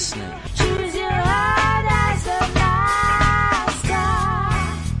for listening. Choose your heart.